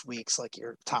 20+ weeks like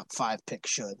your top 5 pick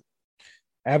should.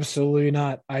 Absolutely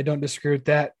not. I don't disagree with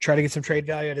that. Try to get some trade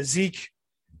value out of Zeke.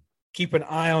 Keep an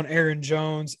eye on Aaron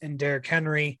Jones and Derrick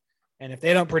Henry. And if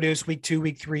they don't produce week 2,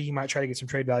 week 3, you might try to get some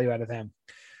trade value out of them.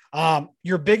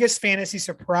 Your biggest fantasy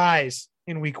surprise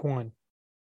in week 1.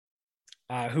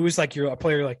 Who is like a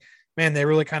player like, man, they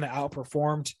really kind of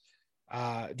outperformed.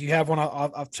 Do you have one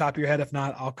off the top of your head? If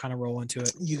not, I'll kind of roll into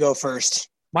it. You go first.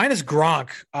 Mine is Gronk.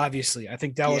 Obviously, I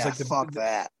think that was like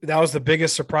that was the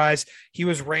biggest surprise. He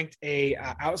was ranked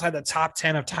outside the top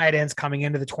 10 of tight ends coming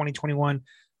into the 2021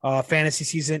 fantasy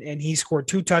season, and he scored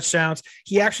 2 touchdowns.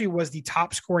 He actually was the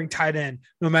top scoring tight end,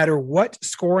 no matter what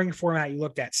scoring format you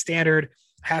looked at, standard,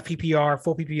 half PPR,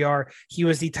 full PPR. He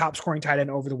was the top scoring tight end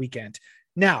over the weekend.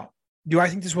 Now, do I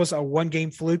think this was a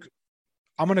 1-game fluke?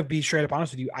 I'm going to be straight up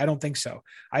honest with you. I don't think so.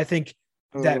 I think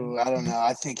that I don't know.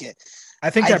 I think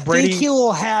Brady, he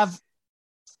will have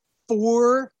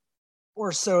 4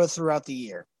 or so throughout the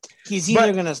year. He's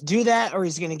either going to do that or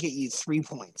he's going to get you 3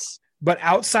 points. But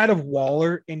outside of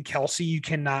Waller and Kelsey, you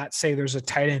cannot say there's a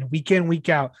tight end week in, week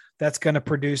out that's going to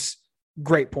produce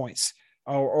great points.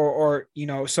 Or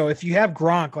so if you have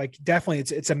Gronk, like definitely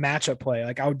it's a matchup play.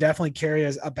 Like I would definitely carry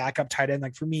as a backup tight end.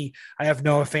 Like for me, I have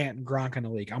Noah Fant and Gronk in the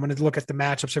league. I'm going to look at the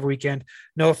matchups every weekend.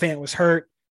 Noah Fant was hurt.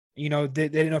 They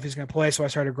didn't know if he's going to play, so I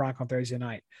started Gronk on Thursday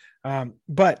night.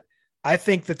 But I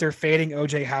think that they're fading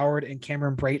OJ Howard and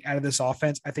Cameron Brate out of this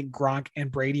offense. I think Gronk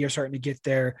and Brady are starting to get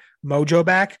their mojo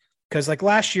back. Because like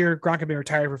last year, Gronk had been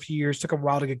retired for a few years, took him a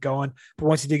while to get going, but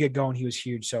once he did get going, he was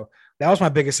huge. So that was my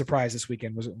biggest surprise this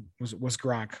weekend was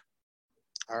Gronk.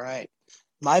 All right.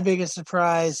 My biggest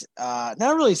surprise, not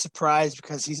really surprised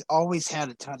because he's always had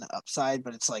a ton of upside,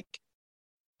 but it's like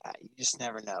you just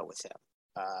never know with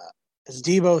him. Is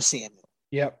Deebo Samuel.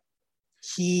 Yep.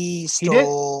 He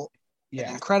stole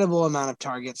an incredible amount of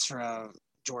targets from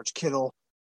George Kittle.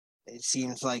 It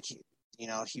seems like,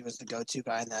 he was the go-to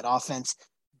guy in that offense.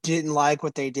 Didn't like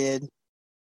what they did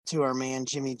to our man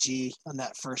Jimmy G on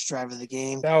that first drive of the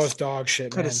game. That was dog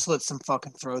shit, Could have slit some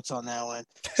fucking throats on that one,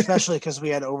 especially because we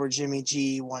had over Jimmy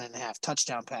G 1.5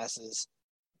 touchdown passes,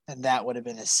 and that would have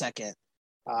been his second.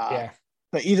 But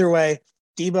either way,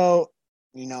 Deebo,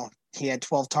 he had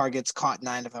 12 targets, caught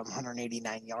 9 of them,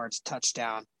 189 yards,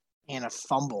 touchdown, and a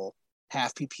fumble.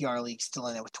 Half PPR league, still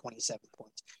in it with 27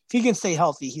 points. If he can stay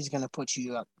healthy, he's going to put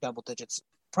you up double digits,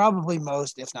 probably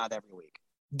most, if not every week.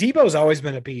 Deebo's always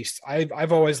been a beast.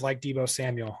 I've always liked Deebo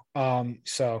Samuel.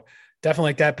 So definitely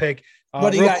like that pick.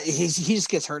 But he just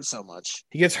gets hurt so much.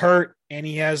 He gets hurt and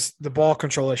he has the ball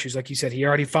control issues. Like you said, he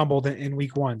already fumbled in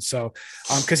week 1. So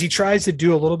because he tries to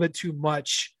do a little bit too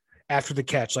much after the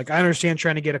catch. Like I understand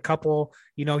trying to get a couple,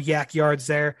 yak yards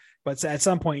there, but at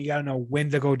some point you got to know when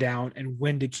to go down and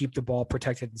when to keep the ball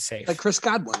protected and safe. Like Chris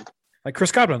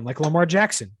Godwin, like Lamar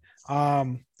Jackson,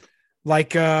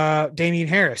 like Damian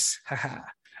Harris.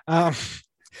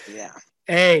 Yeah.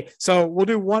 Hey, so we'll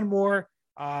do one more.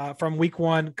 from week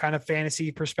one kind of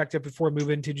fantasy perspective before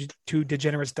moving to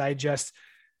Degenerates Digest.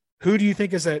 Who do you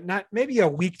think is not maybe a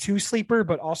week 2 sleeper,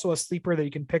 but also a sleeper that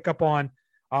you can pick up on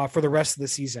for the rest of the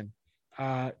season?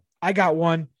 I got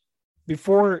one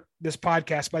before this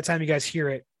podcast. By the time you guys hear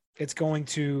it, it's going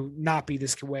to not be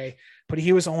this way, but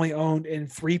he was only owned in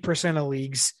 3% of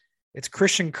leagues. It's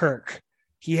Christian Kirk.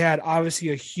 He had obviously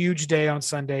a huge day on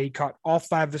Sunday. He caught all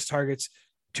 5 of his targets.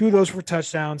 2 of those were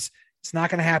touchdowns. It's not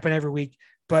going to happen every week,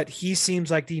 but he seems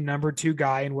like the number 2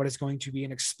 guy in what is going to be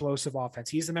an explosive offense.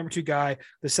 He's the number 2 guy,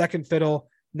 the second fiddle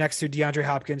next to DeAndre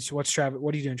Hopkins. What's Trav?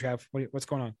 What are you doing, Trav? What's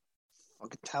going on?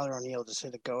 Tyler O'Neill just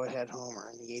hit a go-ahead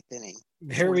homer in the 8th inning.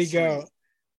 There we go.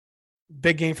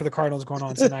 Big game for the Cardinals going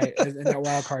on tonight in that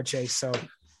wild card chase. So,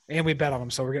 and we bet on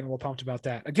them, so we're getting a little pumped about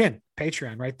that. Again,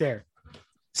 Patreon right there.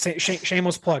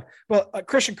 Shameless plug. Well,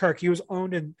 Christian Kirk, he was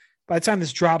owned in. By the time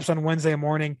this drops on Wednesday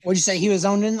morning, what'd you say he was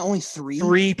owned in? Only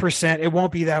 3%. It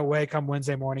won't be that way come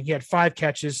Wednesday morning. He had 5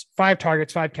 catches, 5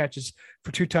 targets, 5 catches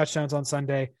for 2 touchdowns on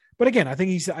Sunday. But again, I think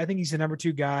he's the number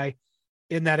 2 guy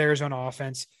in that Arizona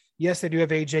offense. Yes, they do have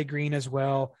AJ Green as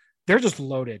well. They're just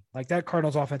loaded. Like that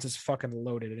Cardinals offense is fucking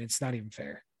loaded, and it's not even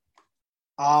fair.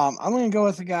 I'm going to go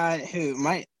with a guy who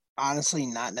might honestly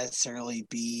not necessarily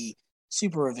be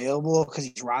super available because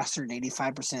he's rostered in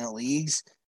 85% of leagues.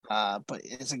 But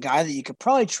it's a guy that you could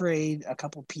probably trade a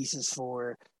couple pieces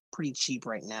for pretty cheap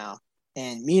right now.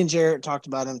 And me and Jarrett talked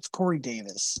about him. It's Corey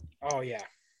Davis. Oh, yeah.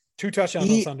 2 touchdowns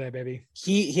on Sunday, baby.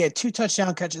 He had 2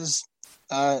 touchdown catches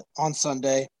on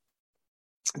Sunday.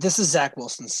 This is Zach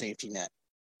Wilson's safety net.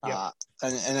 Yep.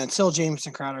 And until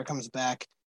Jamison Crowder comes back,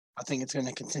 I think it's going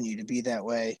to continue to be that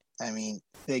way. I mean,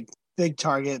 big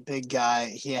target, big guy.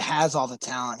 He has all the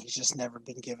talent. He's just never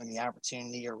been given the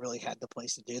opportunity or really had the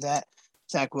place to do that.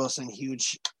 Zach Wilson,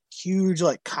 huge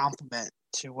like compliment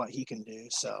to what he can do.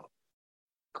 So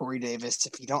Corey Davis,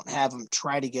 if you don't have him,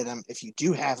 try to get him. If you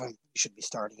do have him, you should be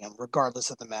starting him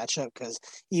regardless of the matchup, because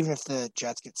even if the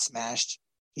Jets get smashed,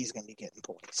 he's going to be getting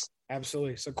points.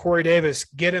 Absolutely. So Corey Davis,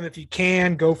 get him if you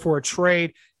can. Go for a trade.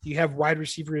 If you have wide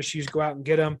receiver issues, go out and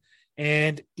get him.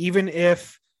 And even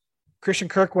if Christian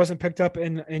Kirk wasn't picked up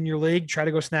in your league, try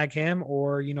to go snag him,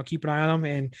 or keep an eye on him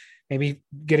and maybe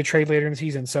get a trade later in the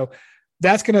season. So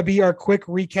that's going to be our quick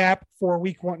recap for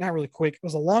week 1. Not really quick. It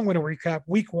was a long-winded recap.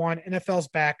 Week 1, NFL's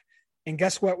back. And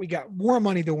guess what? We got more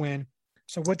money to win.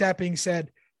 So with that being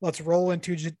said, let's roll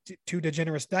into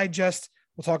Degenerates Digest.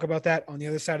 We'll talk about that on the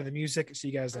other side of the music. See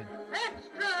you guys then.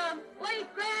 Extra! Please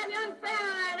grab young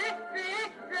extra!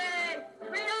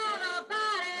 Read all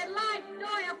about it. Life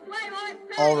story of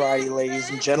Playboy. All righty,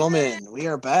 ladies and gentlemen. We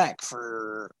are back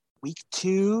for week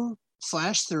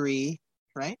 2/3,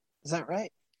 right? Is that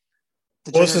right?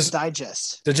 Degenerates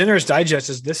Digest. Degenerates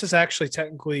Digest this is actually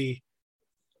technically,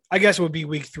 I guess it would be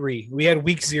week 3. We had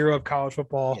week 0 of college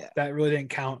football. Yeah. That really didn't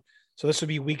count. So this would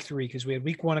be week 3 because we had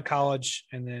week 1 of college,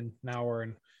 and then now we're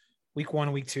in week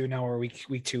 1, week 2. Now we're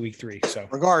week 2, week 3. So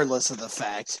regardless of the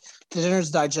fact,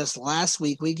 Degenerates Digest, last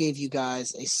week we gave you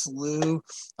guys a slew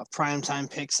of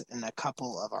primetime picks and a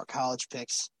couple of our college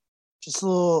picks. Just a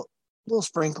little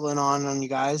sprinkling on you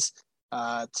guys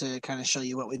to kind of show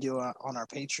you what we do on our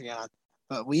Patreon.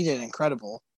 But we did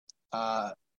incredible.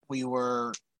 We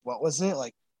were, what was it,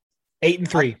 like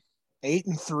 8-3?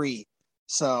 8-3.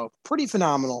 So pretty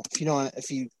phenomenal. If you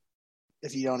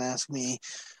don't ask me.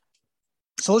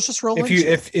 So let's just roll.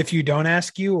 If you don't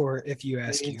ask you, or if you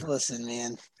ask you. Listen,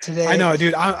 man. Today I know,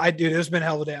 dude. Dude, it's been a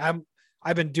hell of a day.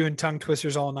 I've been doing tongue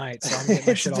twisters all night, so I'm getting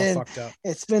my shit all fucked up.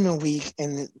 It's been a week,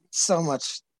 and so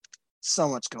much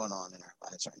going on in our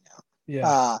lives right now.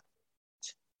 Yeah.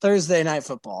 Thursday night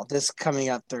football. This coming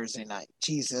up Thursday night.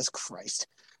 Jesus Christ.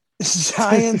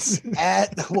 Giants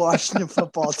at the Washington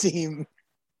football team.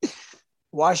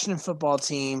 Washington football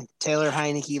team. Taylor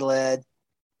Heineke led.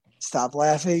 Stop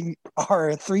laughing.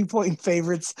 Our 3-point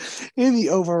favorites in the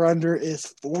over-under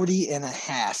is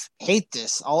 40.5. Hate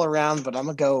this all around, but I'm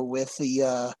gonna go with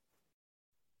the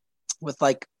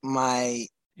my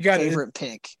favorite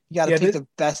pick. You got to pick the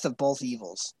best of both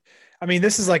evils. I mean,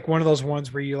 this is like one of those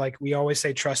ones where we always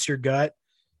say trust your gut,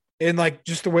 and like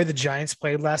just the way the Giants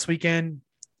played last weekend,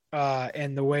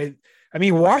 and the way, I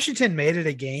mean, Washington made it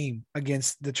a game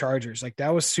against the Chargers. Like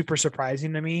that was super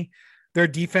surprising to me. Their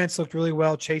defense looked really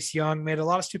well. Chase Young made a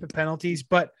lot of stupid penalties,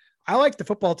 but I like the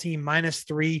football team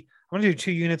 -3. I'm going to do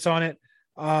 2 units on it.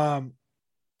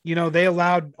 They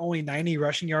allowed only 90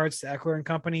 rushing yards to Eckler and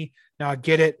company. Now I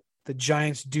get it. The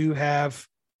Giants do have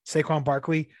Saquon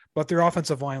Barkley, but their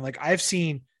offensive line, like I've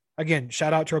seen, again,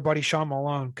 shout out to our buddy Sean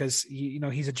Malone, because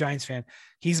he's a Giants fan.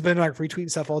 He's been like retweeting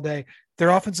stuff all day. Their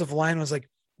offensive line was like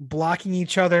blocking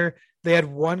each other. they had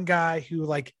one guy who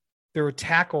like their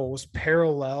tackle was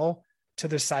parallel to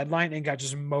the sideline and got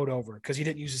just mowed over because he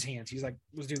didn't use his hands. He's like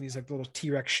was doing these like little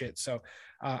T-Rex shit. So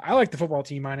I like the football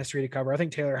team -3 to cover. I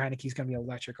think Taylor Heineke's going to be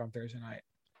electric on Thursday night.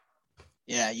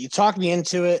 Yeah, you talked me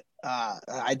into it.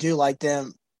 I do like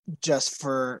them just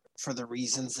for the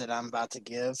reasons that I'm about to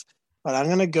give, but I'm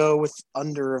going to go with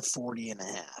under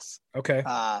 40.5. Okay.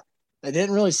 It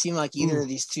didn't really seem like either of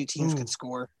these two teams could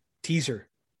score. Teaser.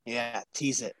 Yeah,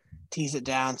 tease it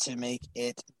down to make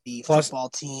it the Plus- football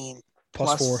team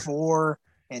plus four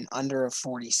and under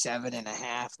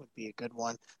 47.5 would be a good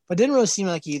one. But it didn't really seem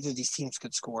like either of these teams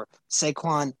could score.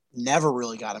 Saquon never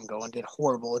really got him going, did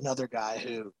horrible. Another guy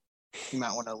who you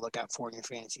might want to look out for in your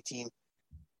fantasy team.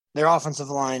 Their offensive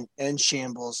line in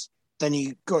shambles. Then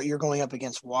you're going up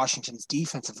against Washington's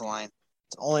defensive line.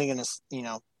 It's only going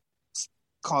to,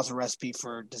 cause a recipe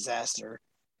for disaster.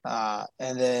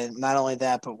 And then not only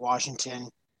that, but Washington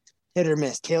hit or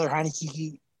miss. Taylor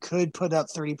Heineke could put up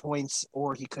 30 points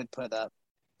or he could put up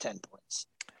 10 points.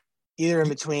 Either in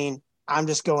between. I'm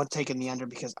just taking the under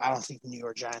because I don't think the New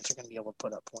York Giants are going to be able to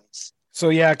put up points. So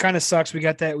yeah, it kind of sucks. We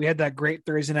had that great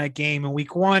Thursday night game in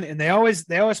week 1, and they always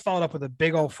followed up with a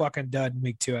big old fucking dud in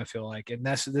week 2, I feel like. And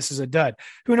this is a dud.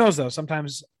 Who knows though?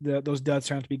 Sometimes those duds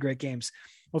turn out to be great games.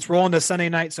 Let's roll into Sunday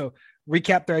night. So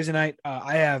recap Thursday night.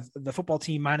 I have the football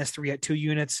team -3 at 2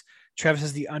 units. Travis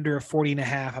has the under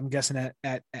 40.5. I'm guessing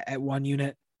at 1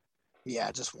 unit.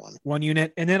 Yeah, just one. 1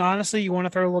 unit. And then honestly, you want to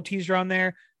throw a little teaser on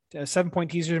there, a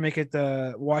 7-point teaser to make it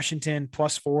the Washington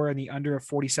 +4 and the under of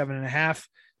 47.5.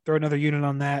 Throw another unit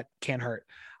on that. Can't hurt.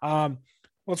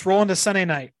 Let's roll into Sunday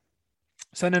night.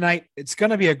 Sunday night, it's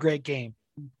going to be a great game.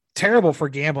 Terrible for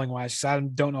gambling wise, because I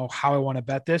don't know how I want to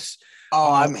bet this.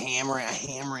 Oh, I'm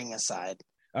hammering aside.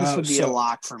 This would be a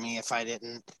lock for me if it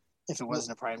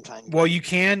wasn't a primetime game. Well, you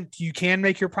can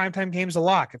make your primetime games a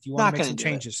lock if you want to make some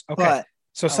changes. Okay.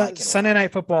 So Sunday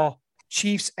night football,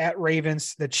 Chiefs at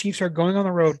Ravens. The Chiefs are going on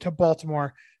the road to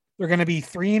Baltimore. They're going to be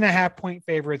 3.5-point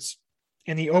favorites,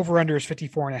 and the over-under is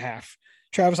 54.5.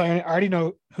 Travis, I already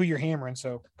know who you're hammering,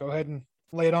 so go ahead and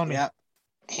lay it on me. Yeah,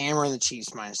 hammering the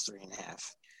Chiefs -3.5.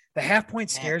 The half-point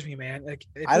scares me, man. Like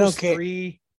I don't care.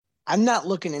 I'm not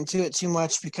looking into it too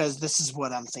much because this is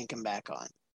what I'm thinking back on.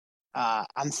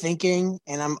 I'm thinking,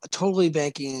 and I'm totally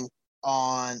banking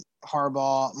on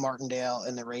Harbaugh, Martindale,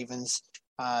 and the Ravens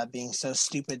being so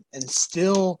stupid and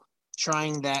still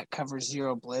trying that cover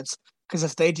 0 blitz. Because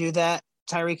if they do that,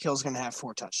 Tyreek Hill's going to have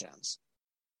 4 touchdowns.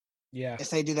 Yeah. If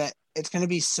they do that, it's going to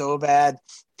be so bad.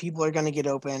 People are going to get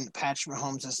open. Patrick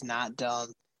Mahomes is not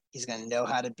dumb. He's going to know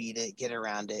how to beat it, get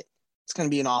around it. It's going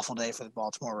to be an awful day for the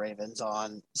Baltimore Ravens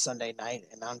on Sunday night,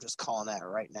 and I'm just calling that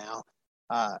right now.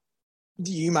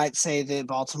 You might say that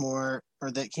Baltimore or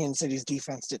that Kansas City's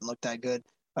defense didn't look that good,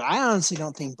 but I honestly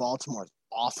don't think Baltimore's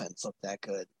offense looked that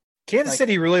good. Kansas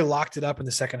City really locked it up in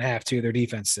the second half, too. Their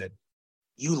defense did.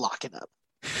 You lock it up.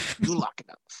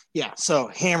 Yeah, so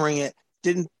hammering it.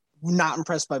 Not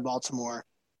impressed by Baltimore.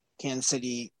 Kansas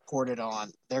City poured it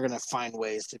on. They're going to find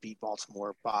ways to beat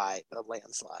Baltimore by a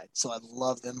landslide. So I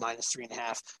love them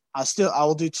 -3.5. I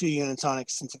will do 2 units on it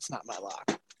since it's not my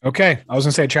lock. Okay. I was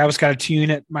going to say Travis got a 2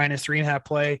 unit -3.5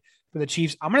 play for the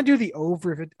Chiefs. I'm going to do the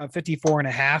over of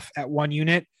 54.5 at 1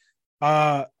 unit.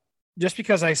 Just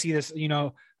because I see this,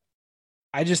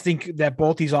 I just think that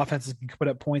both these offenses can put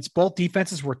up points. Both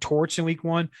defenses were torched in week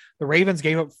 1. The Ravens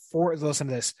gave up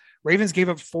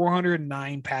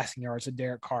 409 passing yards to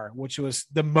Derek Carr, which was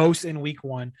the most in week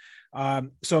 1.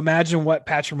 So imagine what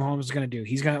Patrick Mahomes is going to do.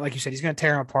 He's going to, like you said, he's going to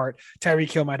tear them apart.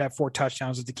 Tyreek Hill might have 4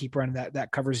 touchdowns to keep running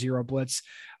that cover 0 blitz.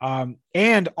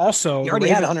 And also he already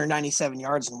had 197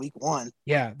 yards in week 1.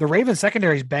 Yeah. The Ravens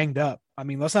secondary is banged up. I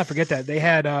mean, let's not forget that they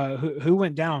had who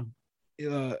went down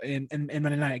in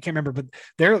Monday night. I can't remember, but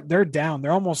they're down.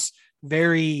 They're almost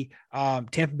very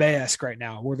Tampa Bay-esque right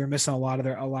now, where they're missing a lot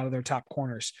of their top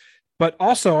corners. But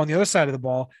also on the other side of the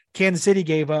ball, Kansas City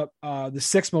gave up the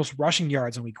 6th most rushing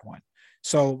yards in week 1.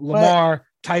 So Lamar,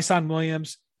 Tyson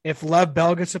Williams, if Lev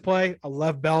Bell gets to play a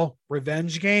Lev Bell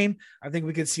revenge game, I think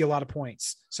we could see a lot of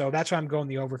points. So that's why I'm going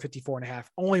the over 54.5.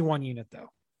 Only 1 unit though.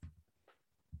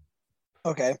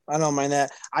 Okay, I don't mind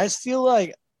that. I just feel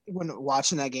like when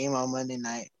watching that game on Monday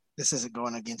night, this isn't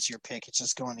going against your pick. It's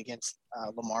just going against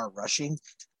Lamar rushing.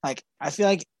 Like, I feel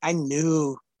like I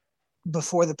knew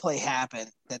before the play happened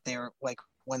that they were like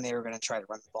when they were going to try to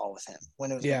run the ball with him,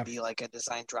 when it was going to be like a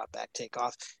design drop back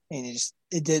takeoff, and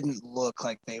it didn't look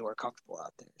like they were comfortable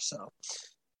out there. So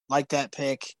like that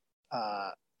pick,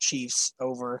 Chiefs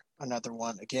over another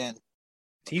one again.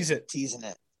 Teasing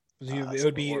it.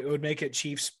 It would make it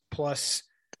Chiefs plus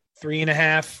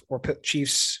 3.5 or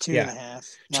Chiefs 2.5.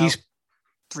 No, Chiefs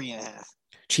 3.5.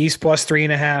 Chiefs plus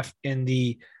 3.5 in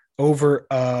the over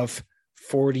of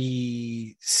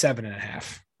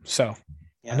 47.5. So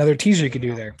another teaser you could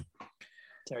do there.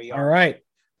 There you All are. right.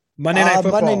 Monday Night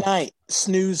Football. Monday night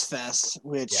snooze fest,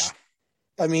 which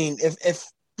I mean, if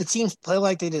the teams play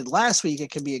like they did last week,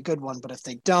 it could be a good one. But if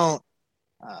they don't,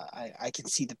 I can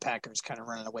see the Packers kind of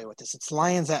running away with this. It's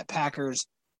Lions at Packers.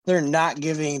 They're not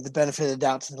giving the benefit of the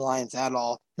doubt to the Lions at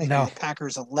all, making the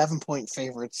Packers 11-point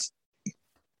favorites,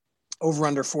 over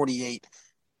under 48.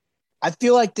 I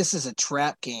feel like this is a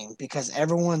trap game because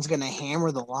everyone's going to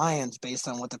hammer the Lions based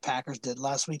on what the Packers did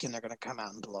last week, and they're going to come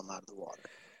out and blow them out of the water.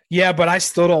 Yeah, but I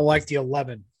still don't like the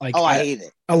 11. I hate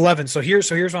it. 11. So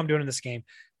here's what I'm doing in this game.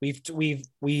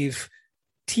 We've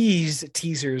teased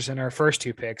teasers in our first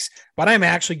two picks, but I'm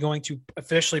actually going to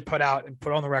officially put on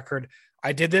the record.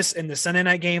 I did this in the Sunday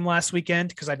night game last weekend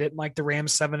because I didn't like the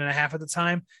Rams 7.5 at the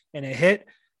time, and it hit.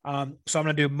 So I'm going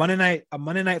to do Monday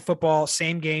Night Football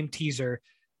same game teaser.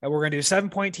 And we're going to do a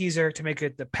 7-point teaser to make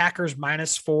it the Packers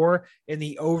 -4 in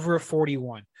the over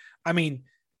 41. I mean,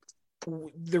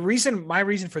 my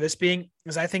reason for this being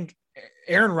is I think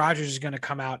Aaron Rodgers is going to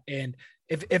come out, and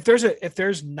if there's a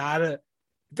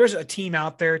team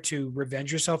out there to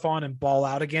revenge yourself on and ball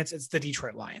out against, it's the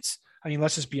Detroit Lions. I mean,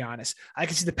 let's just be honest. I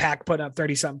can see the Pack putting up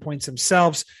 30-something points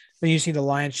themselves. Then you see the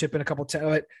Lions shipping a couple.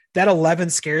 That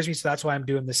 11 scares me, so that's why I'm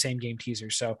doing the same game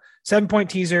teaser. So 7-point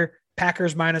teaser,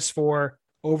 Packers -4,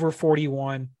 over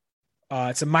 41.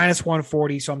 It's a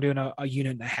 -140, so I'm doing a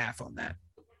unit and a half on that.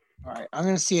 All right, I'm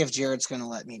going to see if Jared's going to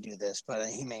let me do this, but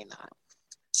he may not.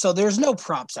 So there's no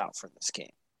props out for this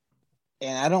game.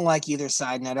 And I don't like either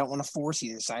side, and I don't want to force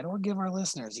either side or give our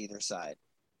listeners either side.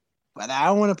 But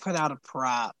I want to put out a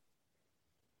prop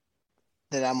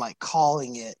that I'm like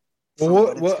calling it.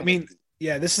 Well, I mean,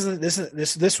 yeah, this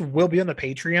will be on the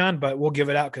Patreon, but we'll give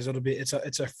it out because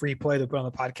it's a free play to put on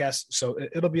the podcast, so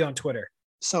it'll be on Twitter.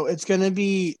 So it's going to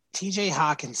be TJ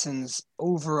Hawkinson's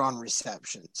over on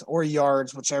receptions or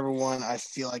yards, whichever one I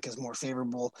feel like is more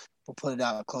favorable. We'll put it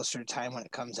out closer to time when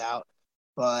it comes out.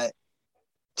 But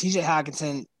TJ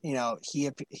Hawkinson,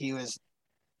 he was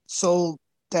so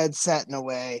dead set in a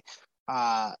way.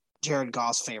 Jared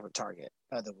Goff's favorite target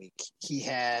of the week. He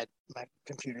had my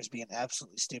computer's being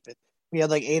absolutely stupid. We had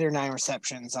like 8 or 9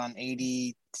 receptions on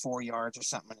 84 yards or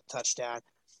something and a touchdown.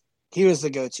 He was the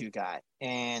go-to guy.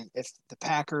 And if the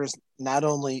Packers not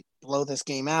only blow this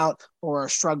game out or are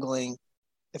struggling,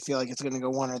 I feel like it's going to go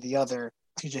one or the other.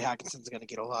 TJ Hawkinson's going to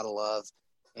get a lot of love,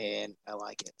 and I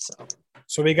like it.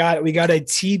 So we got a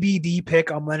TBD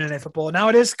pick on Monday Night Football. Now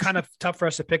it is kind of tough for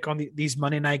us to pick on these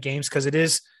Monday night games because it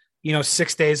is,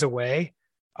 6 days away.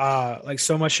 Like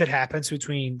so much shit happens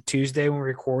between Tuesday when we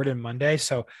record and Monday.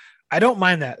 So I don't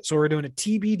mind that. So we're doing a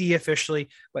TBD officially,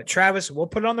 but Travis, we'll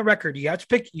put it on the record. You have to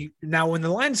pick now when the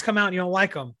lines come out and you don't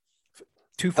like them.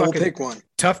 I will pick one.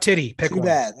 Tough titty. Pick one. Too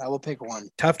bad. I will pick one.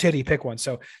 Tough titty. Pick one.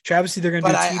 So Travis, either going to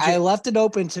do I left it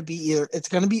open to be either. It's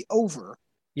going to be over.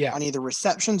 Yeah. On either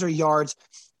receptions or yards.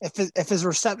 If his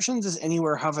receptions is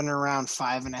anywhere hovering around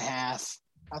 5.5,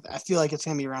 I feel like it's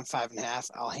going to be around 5.5.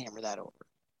 I'll hammer that over.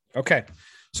 Okay.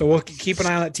 So we'll keep an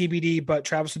eye on that TBD, but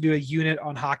Travis will do a unit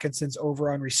on Hawkinson's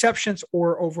over on receptions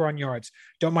or over on yards.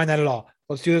 Don't mind that at all.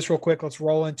 Let's do this real quick. Let's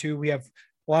roll into, we have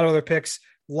a lot of other picks.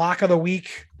 Lock of the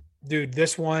week. Dude,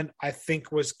 this one I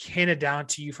think was handed down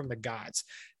to you from the gods.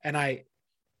 And I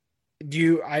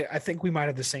think we might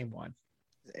have the same one.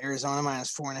 Arizona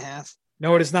 -4.5.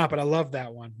 No, it is not, but I love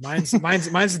that one. Mine's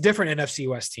a different NFC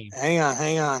West team.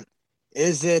 Hang on.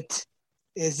 Is it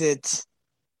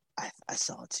I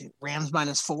saw it too. Rams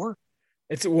 -4.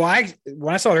 It's why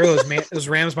when I saw it earlier, it was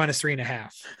Rams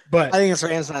 -3.5. But I think it's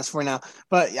Rams -4 now.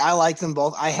 But I like them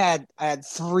both. I had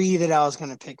 3 that I was going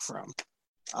to pick from.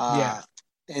 Yeah,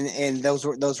 and those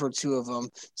were 2 of them.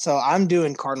 So I'm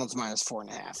doing Cardinals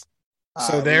 -4.5.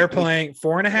 So they're playing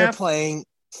 4.5. They're playing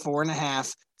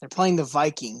 4.5. They're playing the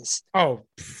Vikings. Oh.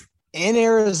 In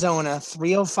Arizona,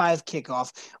 3:05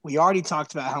 kickoff. We already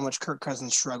talked about how much Kirk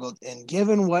Cousins struggled, and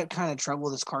given what kind of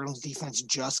trouble this Cardinals defense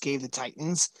just gave the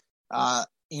Titans,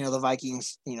 the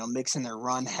Vikings, mixing their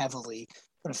run heavily.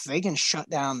 But if they can shut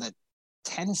down the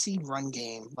Tennessee run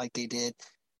game like they did,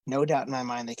 no doubt in my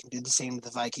mind they can do the same to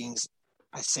the Vikings.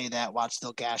 I say that. Watch,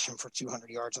 they'll gash him for 200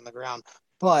 yards on the ground.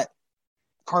 But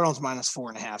Cardinals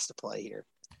 -4.5 to play here.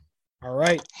 All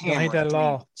right. Don't hate that at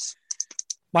all.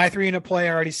 My 3-unit play,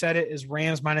 I already said it, is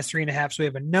Rams -3.5. So we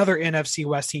have another NFC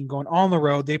West team going on the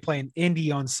road. They play in Indy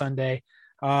on Sunday.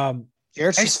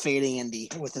 Jared's just fading Indy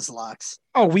with his locks.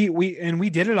 Oh, we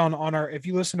did it on our. If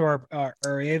you listen to our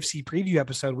AFC preview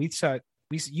episode,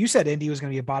 you said Indy was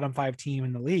going to be a bottom 5 team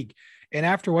in the league, and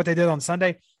after what they did on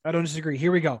Sunday, I don't disagree.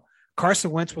 Here we go.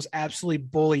 Carson Wentz was absolutely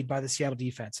bullied by the Seattle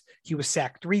defense. He was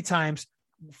sacked 3 times,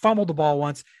 fumbled the ball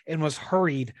once, and was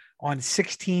hurried on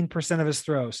 16% of his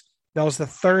throws. That was the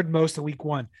 3rd most of week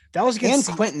 1. That was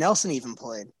against Quentin Nelson even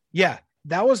played. Yeah,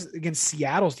 that was against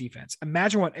Seattle's defense.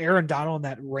 Imagine what Aaron Donald and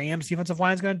that Rams defensive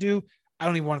line is going to do. I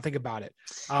don't even want to think about it.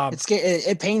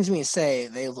 It pains me to say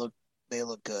they look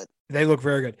good. They look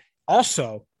very good.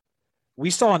 Also, we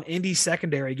saw an Indy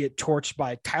secondary get torched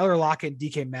by Tyler Lockett and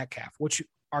DK Metcalf, which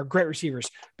are great receivers.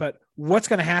 But what's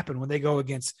going to happen when they go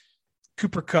against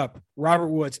Cooper Kupp, Robert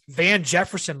Woods? Van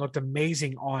Jefferson looked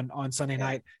amazing on Sunday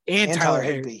night, and Tyler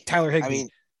Higbee. I mean,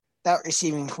 that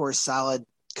receiving core is solid.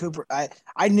 Cooper,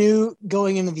 I knew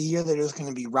going into the year that it was going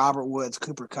to be Robert Woods,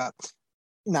 Cooper Kupp.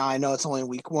 Now I know it's only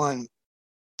week 1.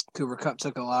 Cooper Kupp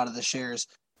took a lot of the shares.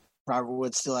 Robert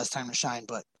Woods still has time to shine,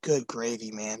 but good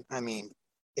gravy, man. I mean,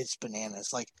 it's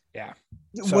bananas. Like, yeah.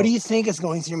 What do you think is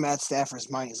going through Matt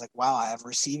Stafford's mind? He's like, wow, I have a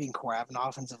receiving core. I have an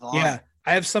offensive line. Yeah.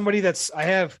 I have somebody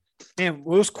man, it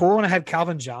was cool when I had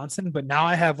Calvin Johnson, but now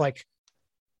I have like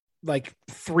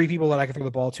 3 people that I can throw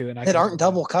the ball to. And that aren't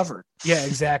double covered. Yeah,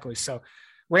 exactly. So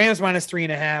Rams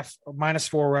 -3.5 or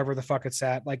 -4, wherever the fuck it's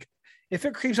at. Like, if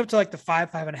it creeps up to like the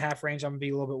 5.5 range, I'm gonna be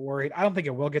a little bit worried. I don't think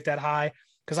it will get that high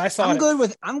because I saw. I'm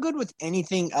good with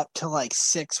anything up to like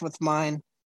 6 with mine,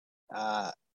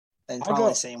 and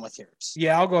probably same with yours.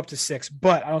 Yeah, I'll go up to 6,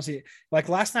 but I don't see it. Like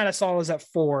last night, I saw it was at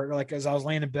 4. Like as I was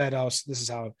laying in bed, this is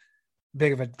how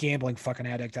big of a gambling fucking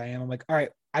addict I am. I'm like, all right,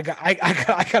 I got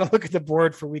to look at the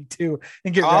board for week 2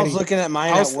 and get ready. I was looking at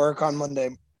mine at work on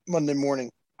Monday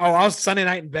morning. Oh, I was Sunday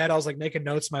night in bed. I was like making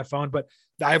notes on my phone, but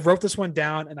I wrote this one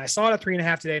down and I saw it at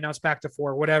 3.5 today. Now it's back to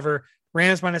 4, whatever.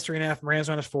 Rams -3.5, Rams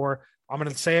 -4. I'm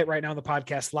going to say it right now on the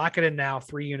podcast. Lock it in now.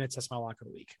 3 units. That's my lock of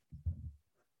the week.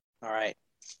 All right.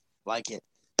 Like it.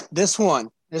 This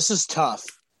is tough.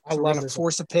 I love to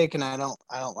force a pick and I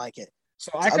don't like it.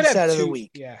 So I could have 2 of the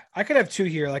week. Yeah. I could have 2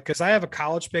 here. Like, cause I have a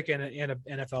college pick and an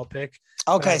NFL pick.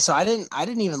 Okay. So I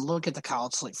didn't even look at the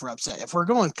college slate for upset. If we're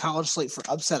going college slate for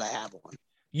upset, I have one.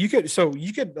 You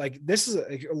could like, this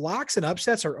is locks and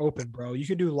upsets are open, bro. You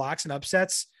could do locks and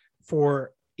upsets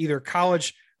for either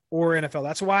college or NFL.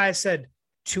 That's why I said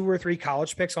 2 or 3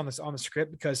 college picks on the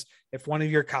script, because if one of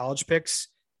your college picks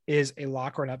is a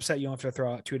lock or an upset, you don't have to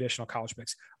throw out 2 additional college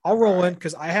picks. I'll roll in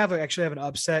because I actually have an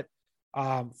upset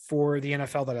for the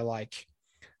NFL that I like.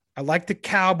 I like the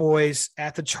Cowboys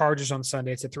at the Chargers on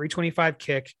Sunday. It's a 325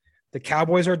 kick. The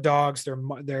Cowboys are dogs.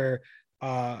 They're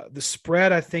the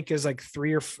spread I think is like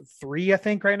 3 or 3. I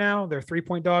think right now they're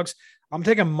 3-point dogs. I'm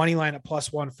taking money line at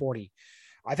 +140.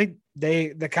 I think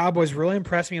the Cowboys really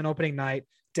impressed me on opening night.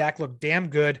 Dak looked damn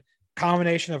good.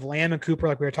 Combination of Lamb and Cooper,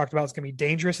 like we were talking about, is going to be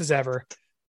dangerous as ever.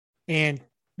 And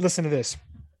listen to this: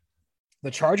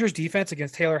 the Chargers defense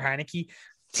against Taylor Heineke.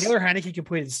 Taylor Heineke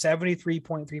completed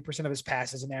 73.3% of his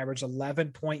passes and averaged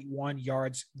 11.1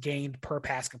 yards gained per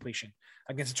pass completion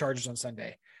against the Chargers on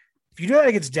Sunday. If you do that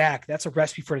against Dak, that's a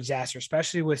recipe for disaster,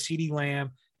 especially with CeeDee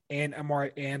Lamb and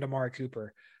Amari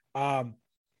Cooper.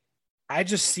 I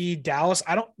just see Dallas.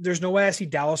 There's no way I see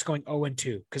Dallas going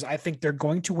 0-2 because I think they're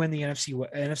going to win the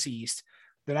NFC East.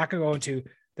 They're not going to go 0-2.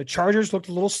 The Chargers looked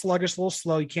a little sluggish, a little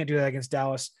slow. You can't do that against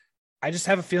Dallas. I just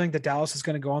have a feeling that Dallas is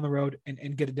going to go on the road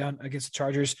and get it done against the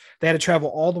Chargers. They had to travel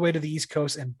all the way to the East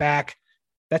Coast and back.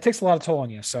 That takes a lot of toll on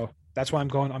you. So that's why I'm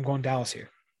going Dallas here.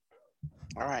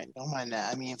 All right. Don't mind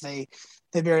that. I mean, if they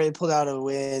barely pulled out a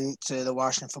win to the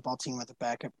Washington football team with a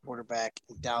backup quarterback,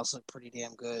 Dallas looked pretty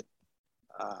damn good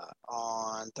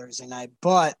on Thursday night.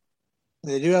 But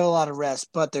they do have a lot of rest,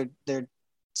 but their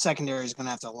secondary is going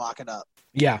to have to lock it up.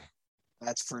 Yeah.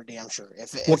 That's for damn sure.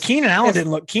 Keenan Allen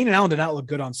did not look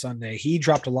good on Sunday. He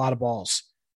dropped a lot of balls.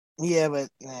 Yeah, but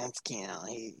it's Keenan Allen.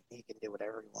 He can do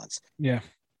whatever he wants. Yeah.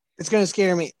 It's going to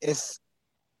scare me if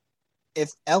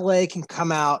LA can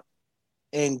come out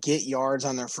and get yards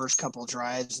on their first couple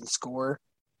drives and score,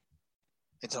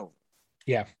 it's over.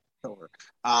 Yeah. It's over.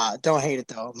 Don't hate it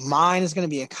though. Mine is going to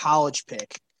be a college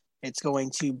pick. It's going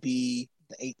to be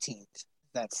the 18th.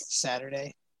 That's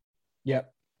Saturday.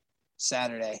 Yep.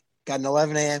 Saturday. Got an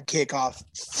 11 a.m. kickoff.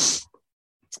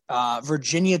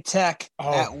 Virginia Tech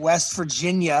at West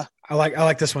Virginia. I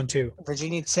like this one too.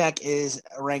 Virginia Tech is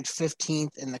ranked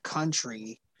 15th in the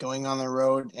country, going on the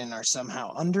road, and are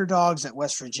somehow underdogs at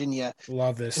West Virginia.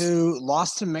 Love this. Who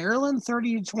lost to Maryland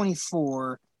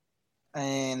 30-24,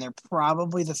 and they're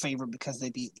probably the favorite because they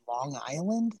beat Long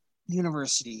Island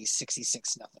University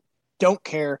 66-0. Don't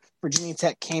care. Virginia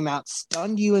Tech came out,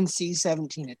 stunned UNC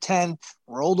 17-10,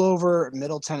 rolled over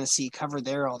Middle Tennessee, covered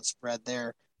their own spread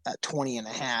there at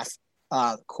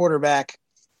 20.5. Quarterback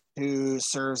who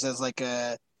serves as like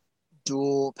a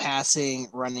dual passing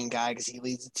running guy because he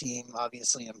leads the team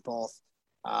obviously in both.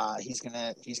 He's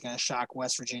gonna shock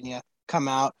West Virginia. Come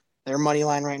out. Their money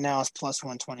line right now is plus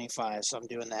 125, so I'm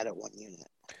doing that at 1 unit.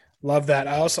 Love that.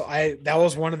 That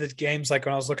was one of the games, like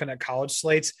when I was looking at college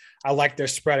slates, I like their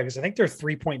spread because I think they're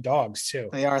 3-point dogs too.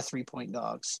 They are 3-point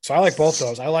dogs. So I like both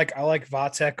those. I like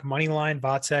Vatek money line,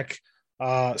 Vatek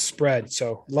spread.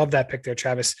 So love that pick there,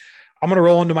 Travis. I'm gonna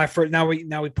roll into my first. Now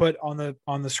we put on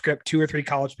the script 2 or 3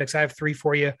 college picks. I have 3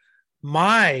 for you.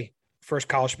 My first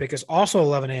college pick is also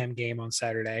 11 a.m. game on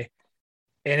Saturday,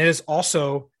 and it is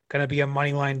also going to be a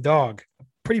money line dog, a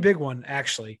pretty big one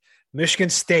actually. Michigan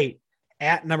State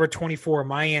at number 24,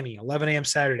 Miami, 11 a.m.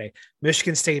 Saturday.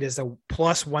 Michigan State is the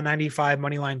plus 195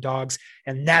 money line dogs,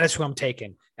 and that is who I'm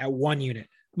taking at 1 unit.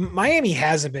 Miami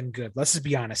hasn't been good. Let's just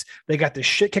be honest. They got the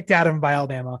shit kicked out of them by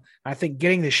Alabama. I think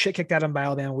getting the shit kicked out of them by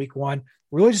Alabama week 1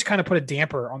 really just kind of put a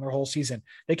damper on their whole season.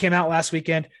 They came out last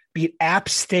weekend, beat App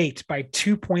State by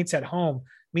 2 points at home.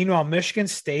 Meanwhile, Michigan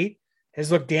State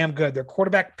has looked damn good. Their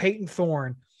quarterback, Peyton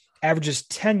Thorne, averages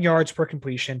 10 yards per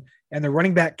completion, and their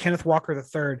running back, Kenneth Walker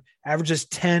III, averages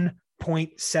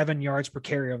 10.7 yards per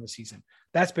carry on the season.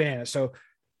 That's bananas. So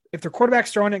if their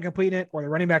quarterback's throwing it and completing it, or the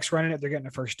running back's running it, they're getting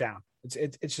a first down.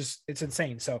 It's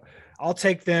insane. So I'll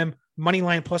take them money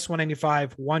line plus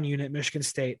 195, 1 unit, Michigan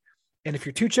State. And if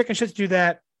you're too chicken shit to do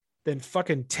that, then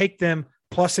fucking take them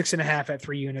plus 6.5 at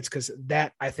 3 units, because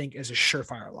that I think is a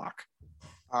surefire lock.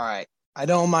 All right, I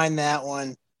don't mind that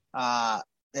one.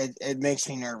 It makes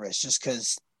me nervous just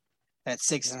because at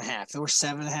 6.5. If it were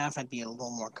 7.5, I'd be a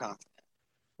little more confident.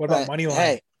 What about money line?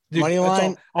 Hey, dude, money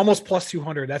line almost plus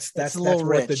 200. That's a little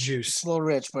worth rich. the juice. It's a little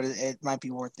rich, but it might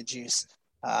be worth the juice.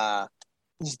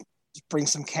 Just bring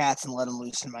some cats and let them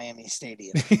loose in Miami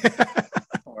Stadium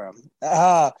for them.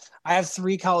 I have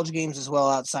 3 college games as well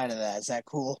outside of that. Is that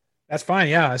cool? That's fine.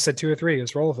 Yeah, I said 2 or 3.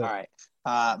 Let's roll with it. All right.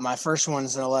 My first one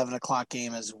is an 11 o'clock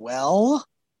game as well.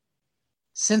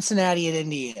 Cincinnati at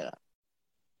Indiana.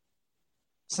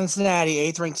 Cincinnati,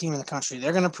 8th ranked team in the country.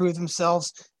 They're going to prove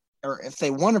themselves, or if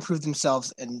they want to prove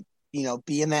themselves and,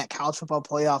 be in that college football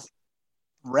playoff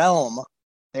realm,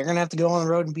 they're going to have to go on the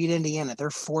road and beat Indiana. They're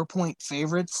 4-point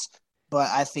favorites, but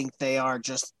I think they are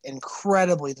just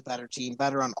incredibly the better team,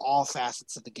 better on all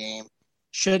facets of the game.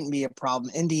 Shouldn't be a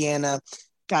problem. Indiana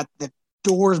got the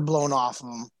doors blown off of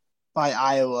them by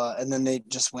Iowa, and then they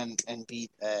just went and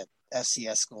beat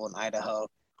FCS school in Idaho.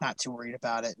 Not too worried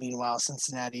about it. Meanwhile,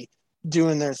 Cincinnati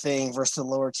doing their thing versus the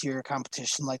lower tier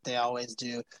competition like they always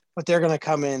do. But they're going to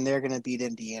come in. They're going to beat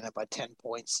Indiana by 10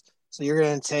 points. So you're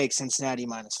going to take Cincinnati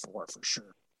 -4 for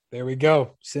sure. There we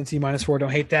go. Cincy -4.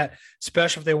 Don't hate that,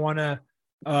 especially if they want to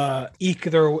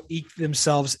eke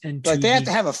themselves into. Like they have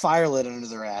to have a fire lit under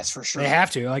their ass for sure. They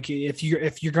have to. Like if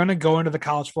you're going to go into the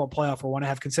college football playoff or want to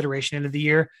have consideration into the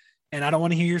year, and I don't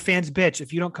want to hear your fans bitch.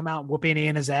 If you don't come out and whoop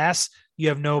Indiana's ass, you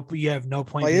have no point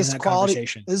in that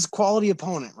conversation. This is quality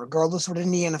opponent, regardless of what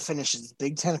Indiana finishes.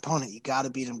 Big Ten opponent, you got to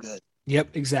beat them good.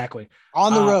 Yep, exactly.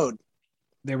 On the road.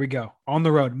 There we go. On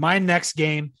the road. My next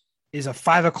game is a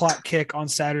 5 o'clock kick on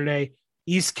Saturday.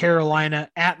 East Carolina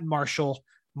at Marshall.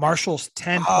 Marshall's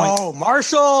 10 points. Oh,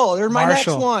 Marshall. They're my next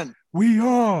one. We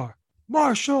are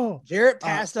Marshall. Jarrett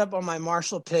passed up on my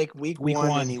Marshall pick week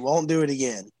one, and he won't do it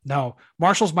again. No.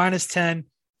 Marshall's -10.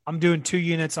 I'm doing 2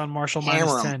 units on Marshall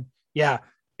 -10. Yeah.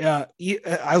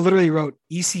 I literally wrote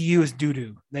ECU is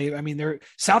doo-doo. They're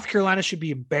South Carolina should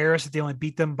be embarrassed that they only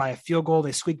beat them by a field goal.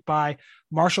 They squeaked by.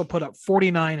 Marshall put up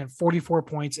 49 and 44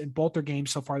 points in both their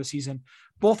games so far this season,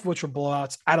 both of which were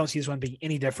blowouts. I don't see this one being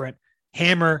any different.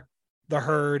 Hammer the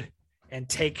herd and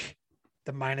take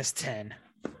the -10.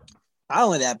 Not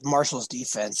only that, Marshall's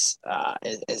defense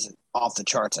is off the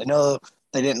charts. I know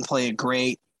they didn't play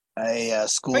a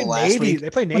school last week.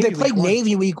 They played Navy. But they played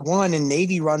Navy week 1, and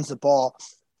Navy runs the ball,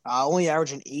 only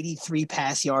averaging 83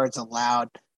 pass yards allowed.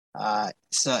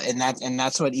 And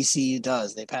that's what ECU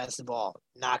does. They pass the ball.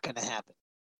 Not going to happen.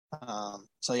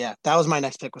 That was my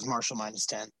next pick, was Marshall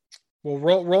 -10. We'll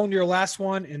roll into your last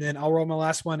one, and then I'll roll my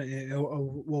last one, and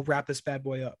we'll wrap this bad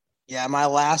boy up. Yeah, my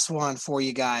last one for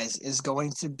you guys is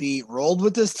going to be rolled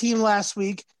with this team last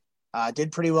week.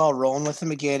 Did pretty well rolling with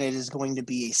them again. It is going to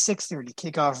be a 6:30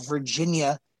 kickoff.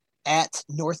 Virginia at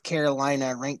North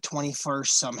Carolina, ranked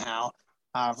 21st somehow.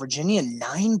 Virginia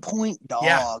 9-point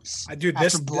dogs. Yeah. Dude,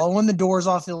 after blowing the doors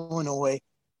off Illinois,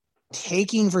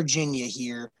 taking Virginia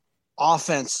here.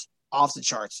 Offense off the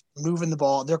charts, moving the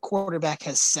ball. Their quarterback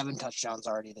has 7 touchdowns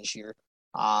already this year.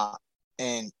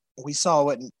 And we saw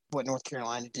what North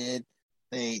Carolina did.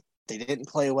 They didn't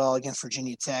play well against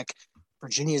Virginia Tech.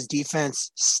 Virginia's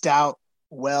defense, stout,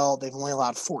 they've only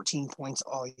allowed 14 points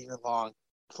all year long.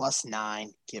 +9.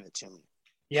 Give it to me.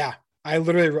 Yeah, I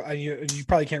literally, you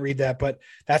probably can't read that, but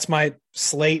that's my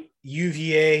slate.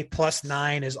 UVA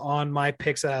 +9 is on my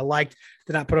picks that I liked.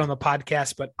 Did not put it on the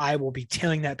podcast, but I will be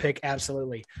tailing that pick.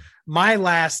 Absolutely. My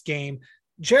last game,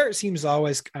 Jarrett seems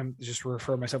always, I'm just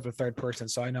referring myself to the third person,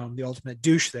 so I know I'm the ultimate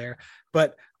douche there,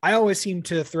 but I always seem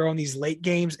to throw in these late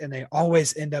games and they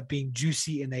always end up being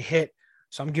juicy and they hit.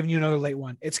 So I'm giving you another late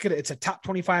one. It's a top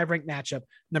 25 ranked matchup.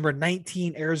 Number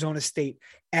 19, Arizona State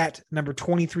at number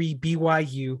 23,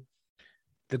 BYU.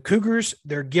 The Cougars,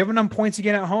 they're giving them points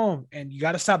again at home, and you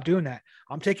got to stop doing that.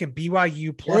 I'm taking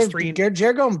BYU +3.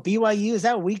 Jared going BYU. Is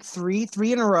that week 3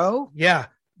 in a row? Yeah.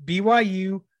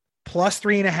 BYU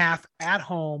 +3.5 at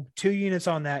home, 2 units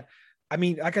on that. I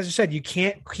mean, like I said, you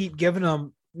can't keep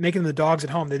making the dogs at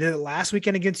home. They did it last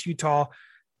weekend against Utah.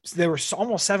 So they were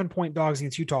almost 7-point dogs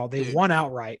against Utah. They won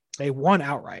outright. The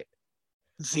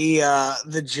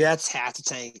Jets have to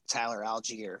take Tyler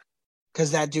Algier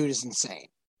because that dude is insane.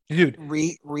 Dude,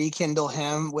 rekindle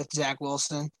him with Zach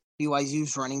Wilson,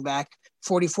 BYU's running back,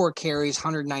 44 carries,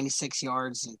 196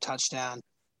 yards and touchdown.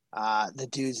 The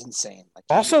dude's insane.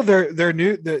 Also,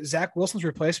 the Zach Wilson's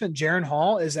replacement, Jaron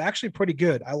Hall, is actually pretty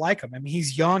good. I like him. I mean,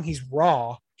 he's young, he's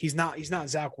raw. He's not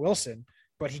Zach Wilson,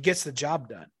 but he gets the job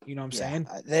done. You know what I'm saying?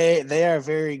 They are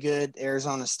very good.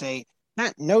 Arizona State,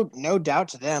 no doubt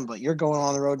to them. But you're going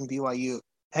on the road in BYU.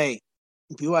 Hey,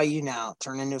 BYU now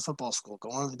turn into a football school,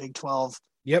 going to the Big 12.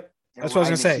 Yep, that's what I was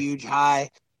gonna say. Huge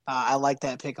high. I like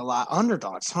that pick a lot.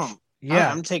 Underdogs,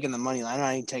 Yeah, I'm taking the money line. I'm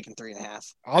not even taking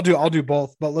 3.5. I'll do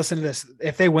both. But listen to this: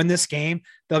 if they win this game,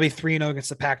 they'll be 3-0 against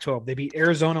the Pac-12. They beat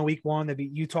Arizona week 1. They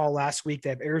beat Utah last week.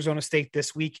 They have Arizona State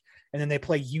this week, and then they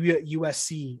play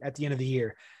USC at the end of the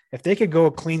year. If they could go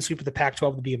a clean sweep of the Pac-12,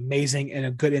 it would be amazing and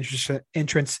a good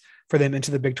entrance for them into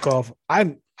the Big 12.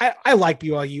 I like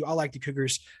BYU. I like the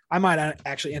Cougars. I might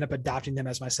actually end up adopting them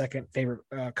as my second favorite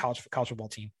college football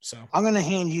team. So I'm going to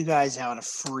hand you guys out a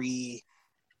free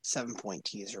 7-point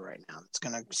teaser right now. It's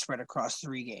going to spread across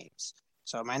 3 games.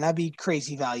 So it might not be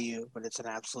crazy value, but it's an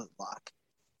absolute lock.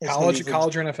 College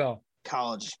or NFL?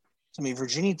 College. It's going to be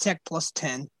Virginia Tech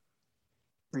 +10,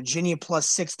 Virginia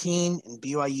 +16, and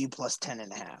BYU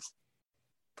 +10.5.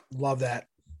 Love that.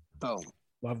 Boom.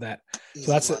 Love that. Easy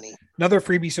So that's another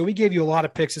freebie. So we gave you a lot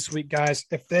of picks this week, guys.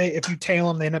 If you tail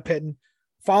them, they end up hitting.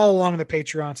 Follow along on the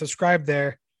Patreon. Subscribe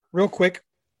there. Real quick,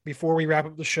 before we wrap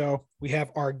up the show, we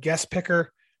have our guest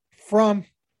picker from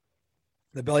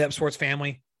the Belly Up Sports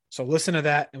family. So listen to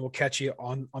that, and we'll catch you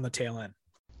on the tail end.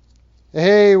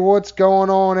 Hey, what's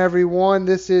going on, everyone?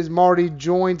 This is Marty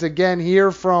Joins again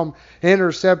here from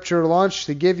Intercept Your Lunch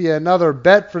to give you another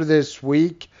bet for this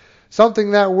week.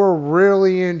 Something that we're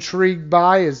really intrigued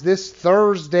by is this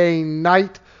Thursday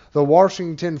night, the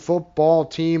Washington football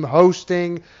team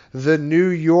hosting the New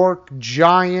York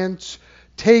Giants.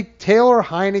 Take Taylor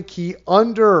Heineke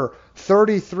under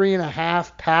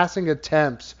 33.5 passing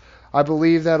attempts. I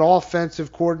believe that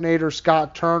offensive coordinator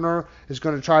Scott Turner is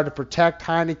going to try to protect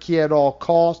Heineke at all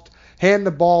costs, hand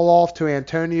the ball off to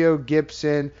Antonio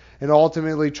Gibson, and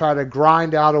ultimately try to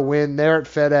grind out a win there at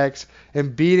FedEx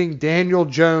and beating Daniel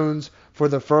Jones for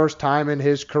the first time in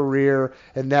his career.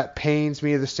 And that pains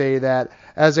me to say that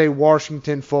as a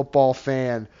Washington football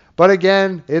fan. But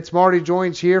again, it's Marty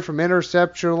Joins here from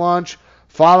Intercept Your Lunch.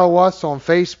 Follow us on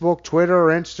Facebook, Twitter, or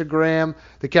Instagram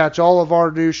to catch all of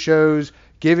our new shows,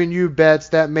 giving you bets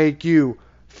that make you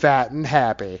fat and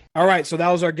happy. All right, so that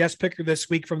was our guest picker this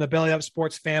week from the Belly Up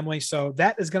Sports family. So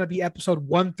that is going to be episode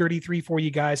 133 for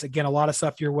you guys. Again, a lot of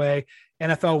stuff your way.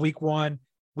 NFL week 1,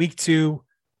 week 2.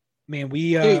 Man,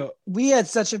 we had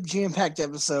such a jam-packed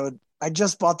episode. I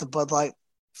just bought the Bud Light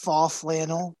Fall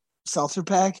Flannel Seltzer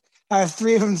pack. I have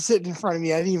 3 of them sitting in front of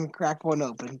me. I didn't even crack one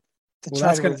open to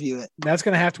try to review it. That's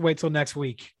going to have to wait till next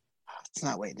week. It's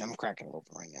not waiting. I'm cracking it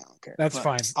open right now. Okay, that's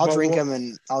fine. I'll drink them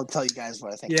and I'll tell you guys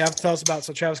what I think. Yeah, tell us about.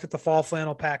 So Travis got the fall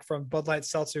flannel pack from Bud Light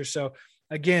Seltzer. So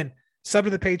again, sub to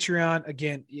the Patreon.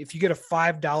 Again, if you get a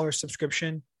 $5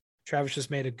 subscription, Travis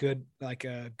just made a good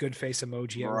face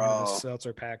emoji at one of the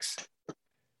seltzer packs.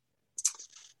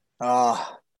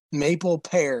 Maple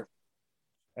pear.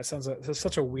 That's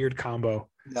such a weird combo.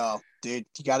 No, dude,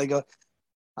 you got to go.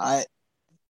 I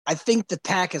think the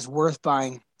pack is worth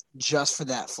buying just for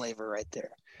that flavor right there,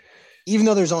 even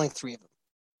though there's only 3 of them.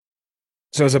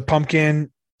 So it's a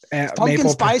pumpkin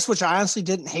spice, which I honestly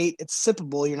didn't hate. It's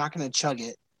sippable. You're not going to chug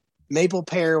it. Maple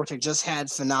pear, which I just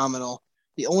had, phenomenal.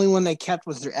 The only one they kept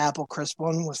was their apple crisp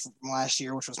one, was from last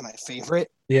year, which was my favorite.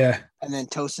 Yeah. And then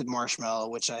toasted marshmallow,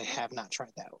 which I have not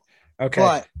tried that one.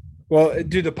 Okay. Well,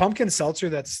 dude, the pumpkin seltzer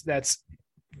that's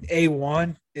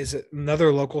A1 is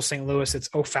another local St. Louis. It's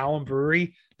O'Fallon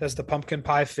Brewery. does the pumpkin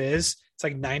pie fizz. It's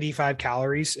like 95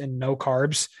 calories and no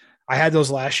carbs. I had those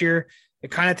last year. It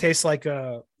kind of tastes like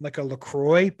a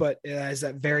LaCroix, but it has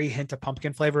that very hint of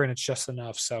pumpkin flavor, and it's just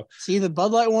enough. So see, the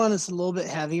Bud Light one is a little bit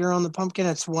heavier on the pumpkin.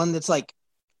 It's one that's like,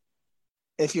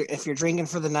 if you're drinking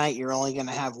for the night, you're only going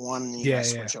to have one, and you gotta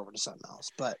switch over to something else.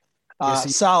 But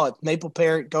solid Maple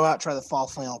Parrot. Go out, try the fall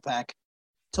flannel pack.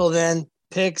 Till then,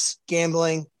 picks,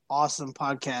 gambling, awesome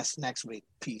podcast next week.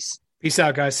 Peace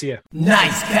out, guys. See ya.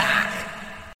 Nice guy.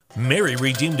 Mary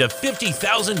redeemed a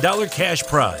 $50,000 cash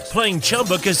prize playing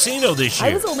Chumba Casino this year.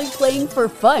 I was only playing for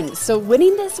fun, so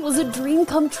winning this was a dream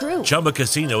come true. Chumba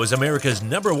Casino is America's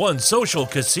 #1 social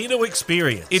casino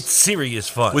experience. It's serious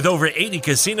fun. With over 80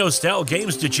 casino-style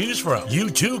games to choose from, you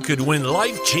too could win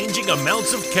life-changing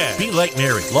amounts of cash. Be like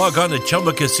Mary. Log on to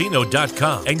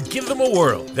ChumbaCasino.com and give them a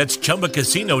whirl. That's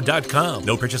ChumbaCasino.com.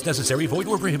 No purchase necessary. Void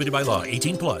where prohibited by law.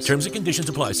 18+. Terms and conditions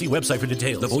apply. See website for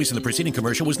details. The voice in the preceding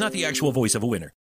commercial was not the actual voice of a winner.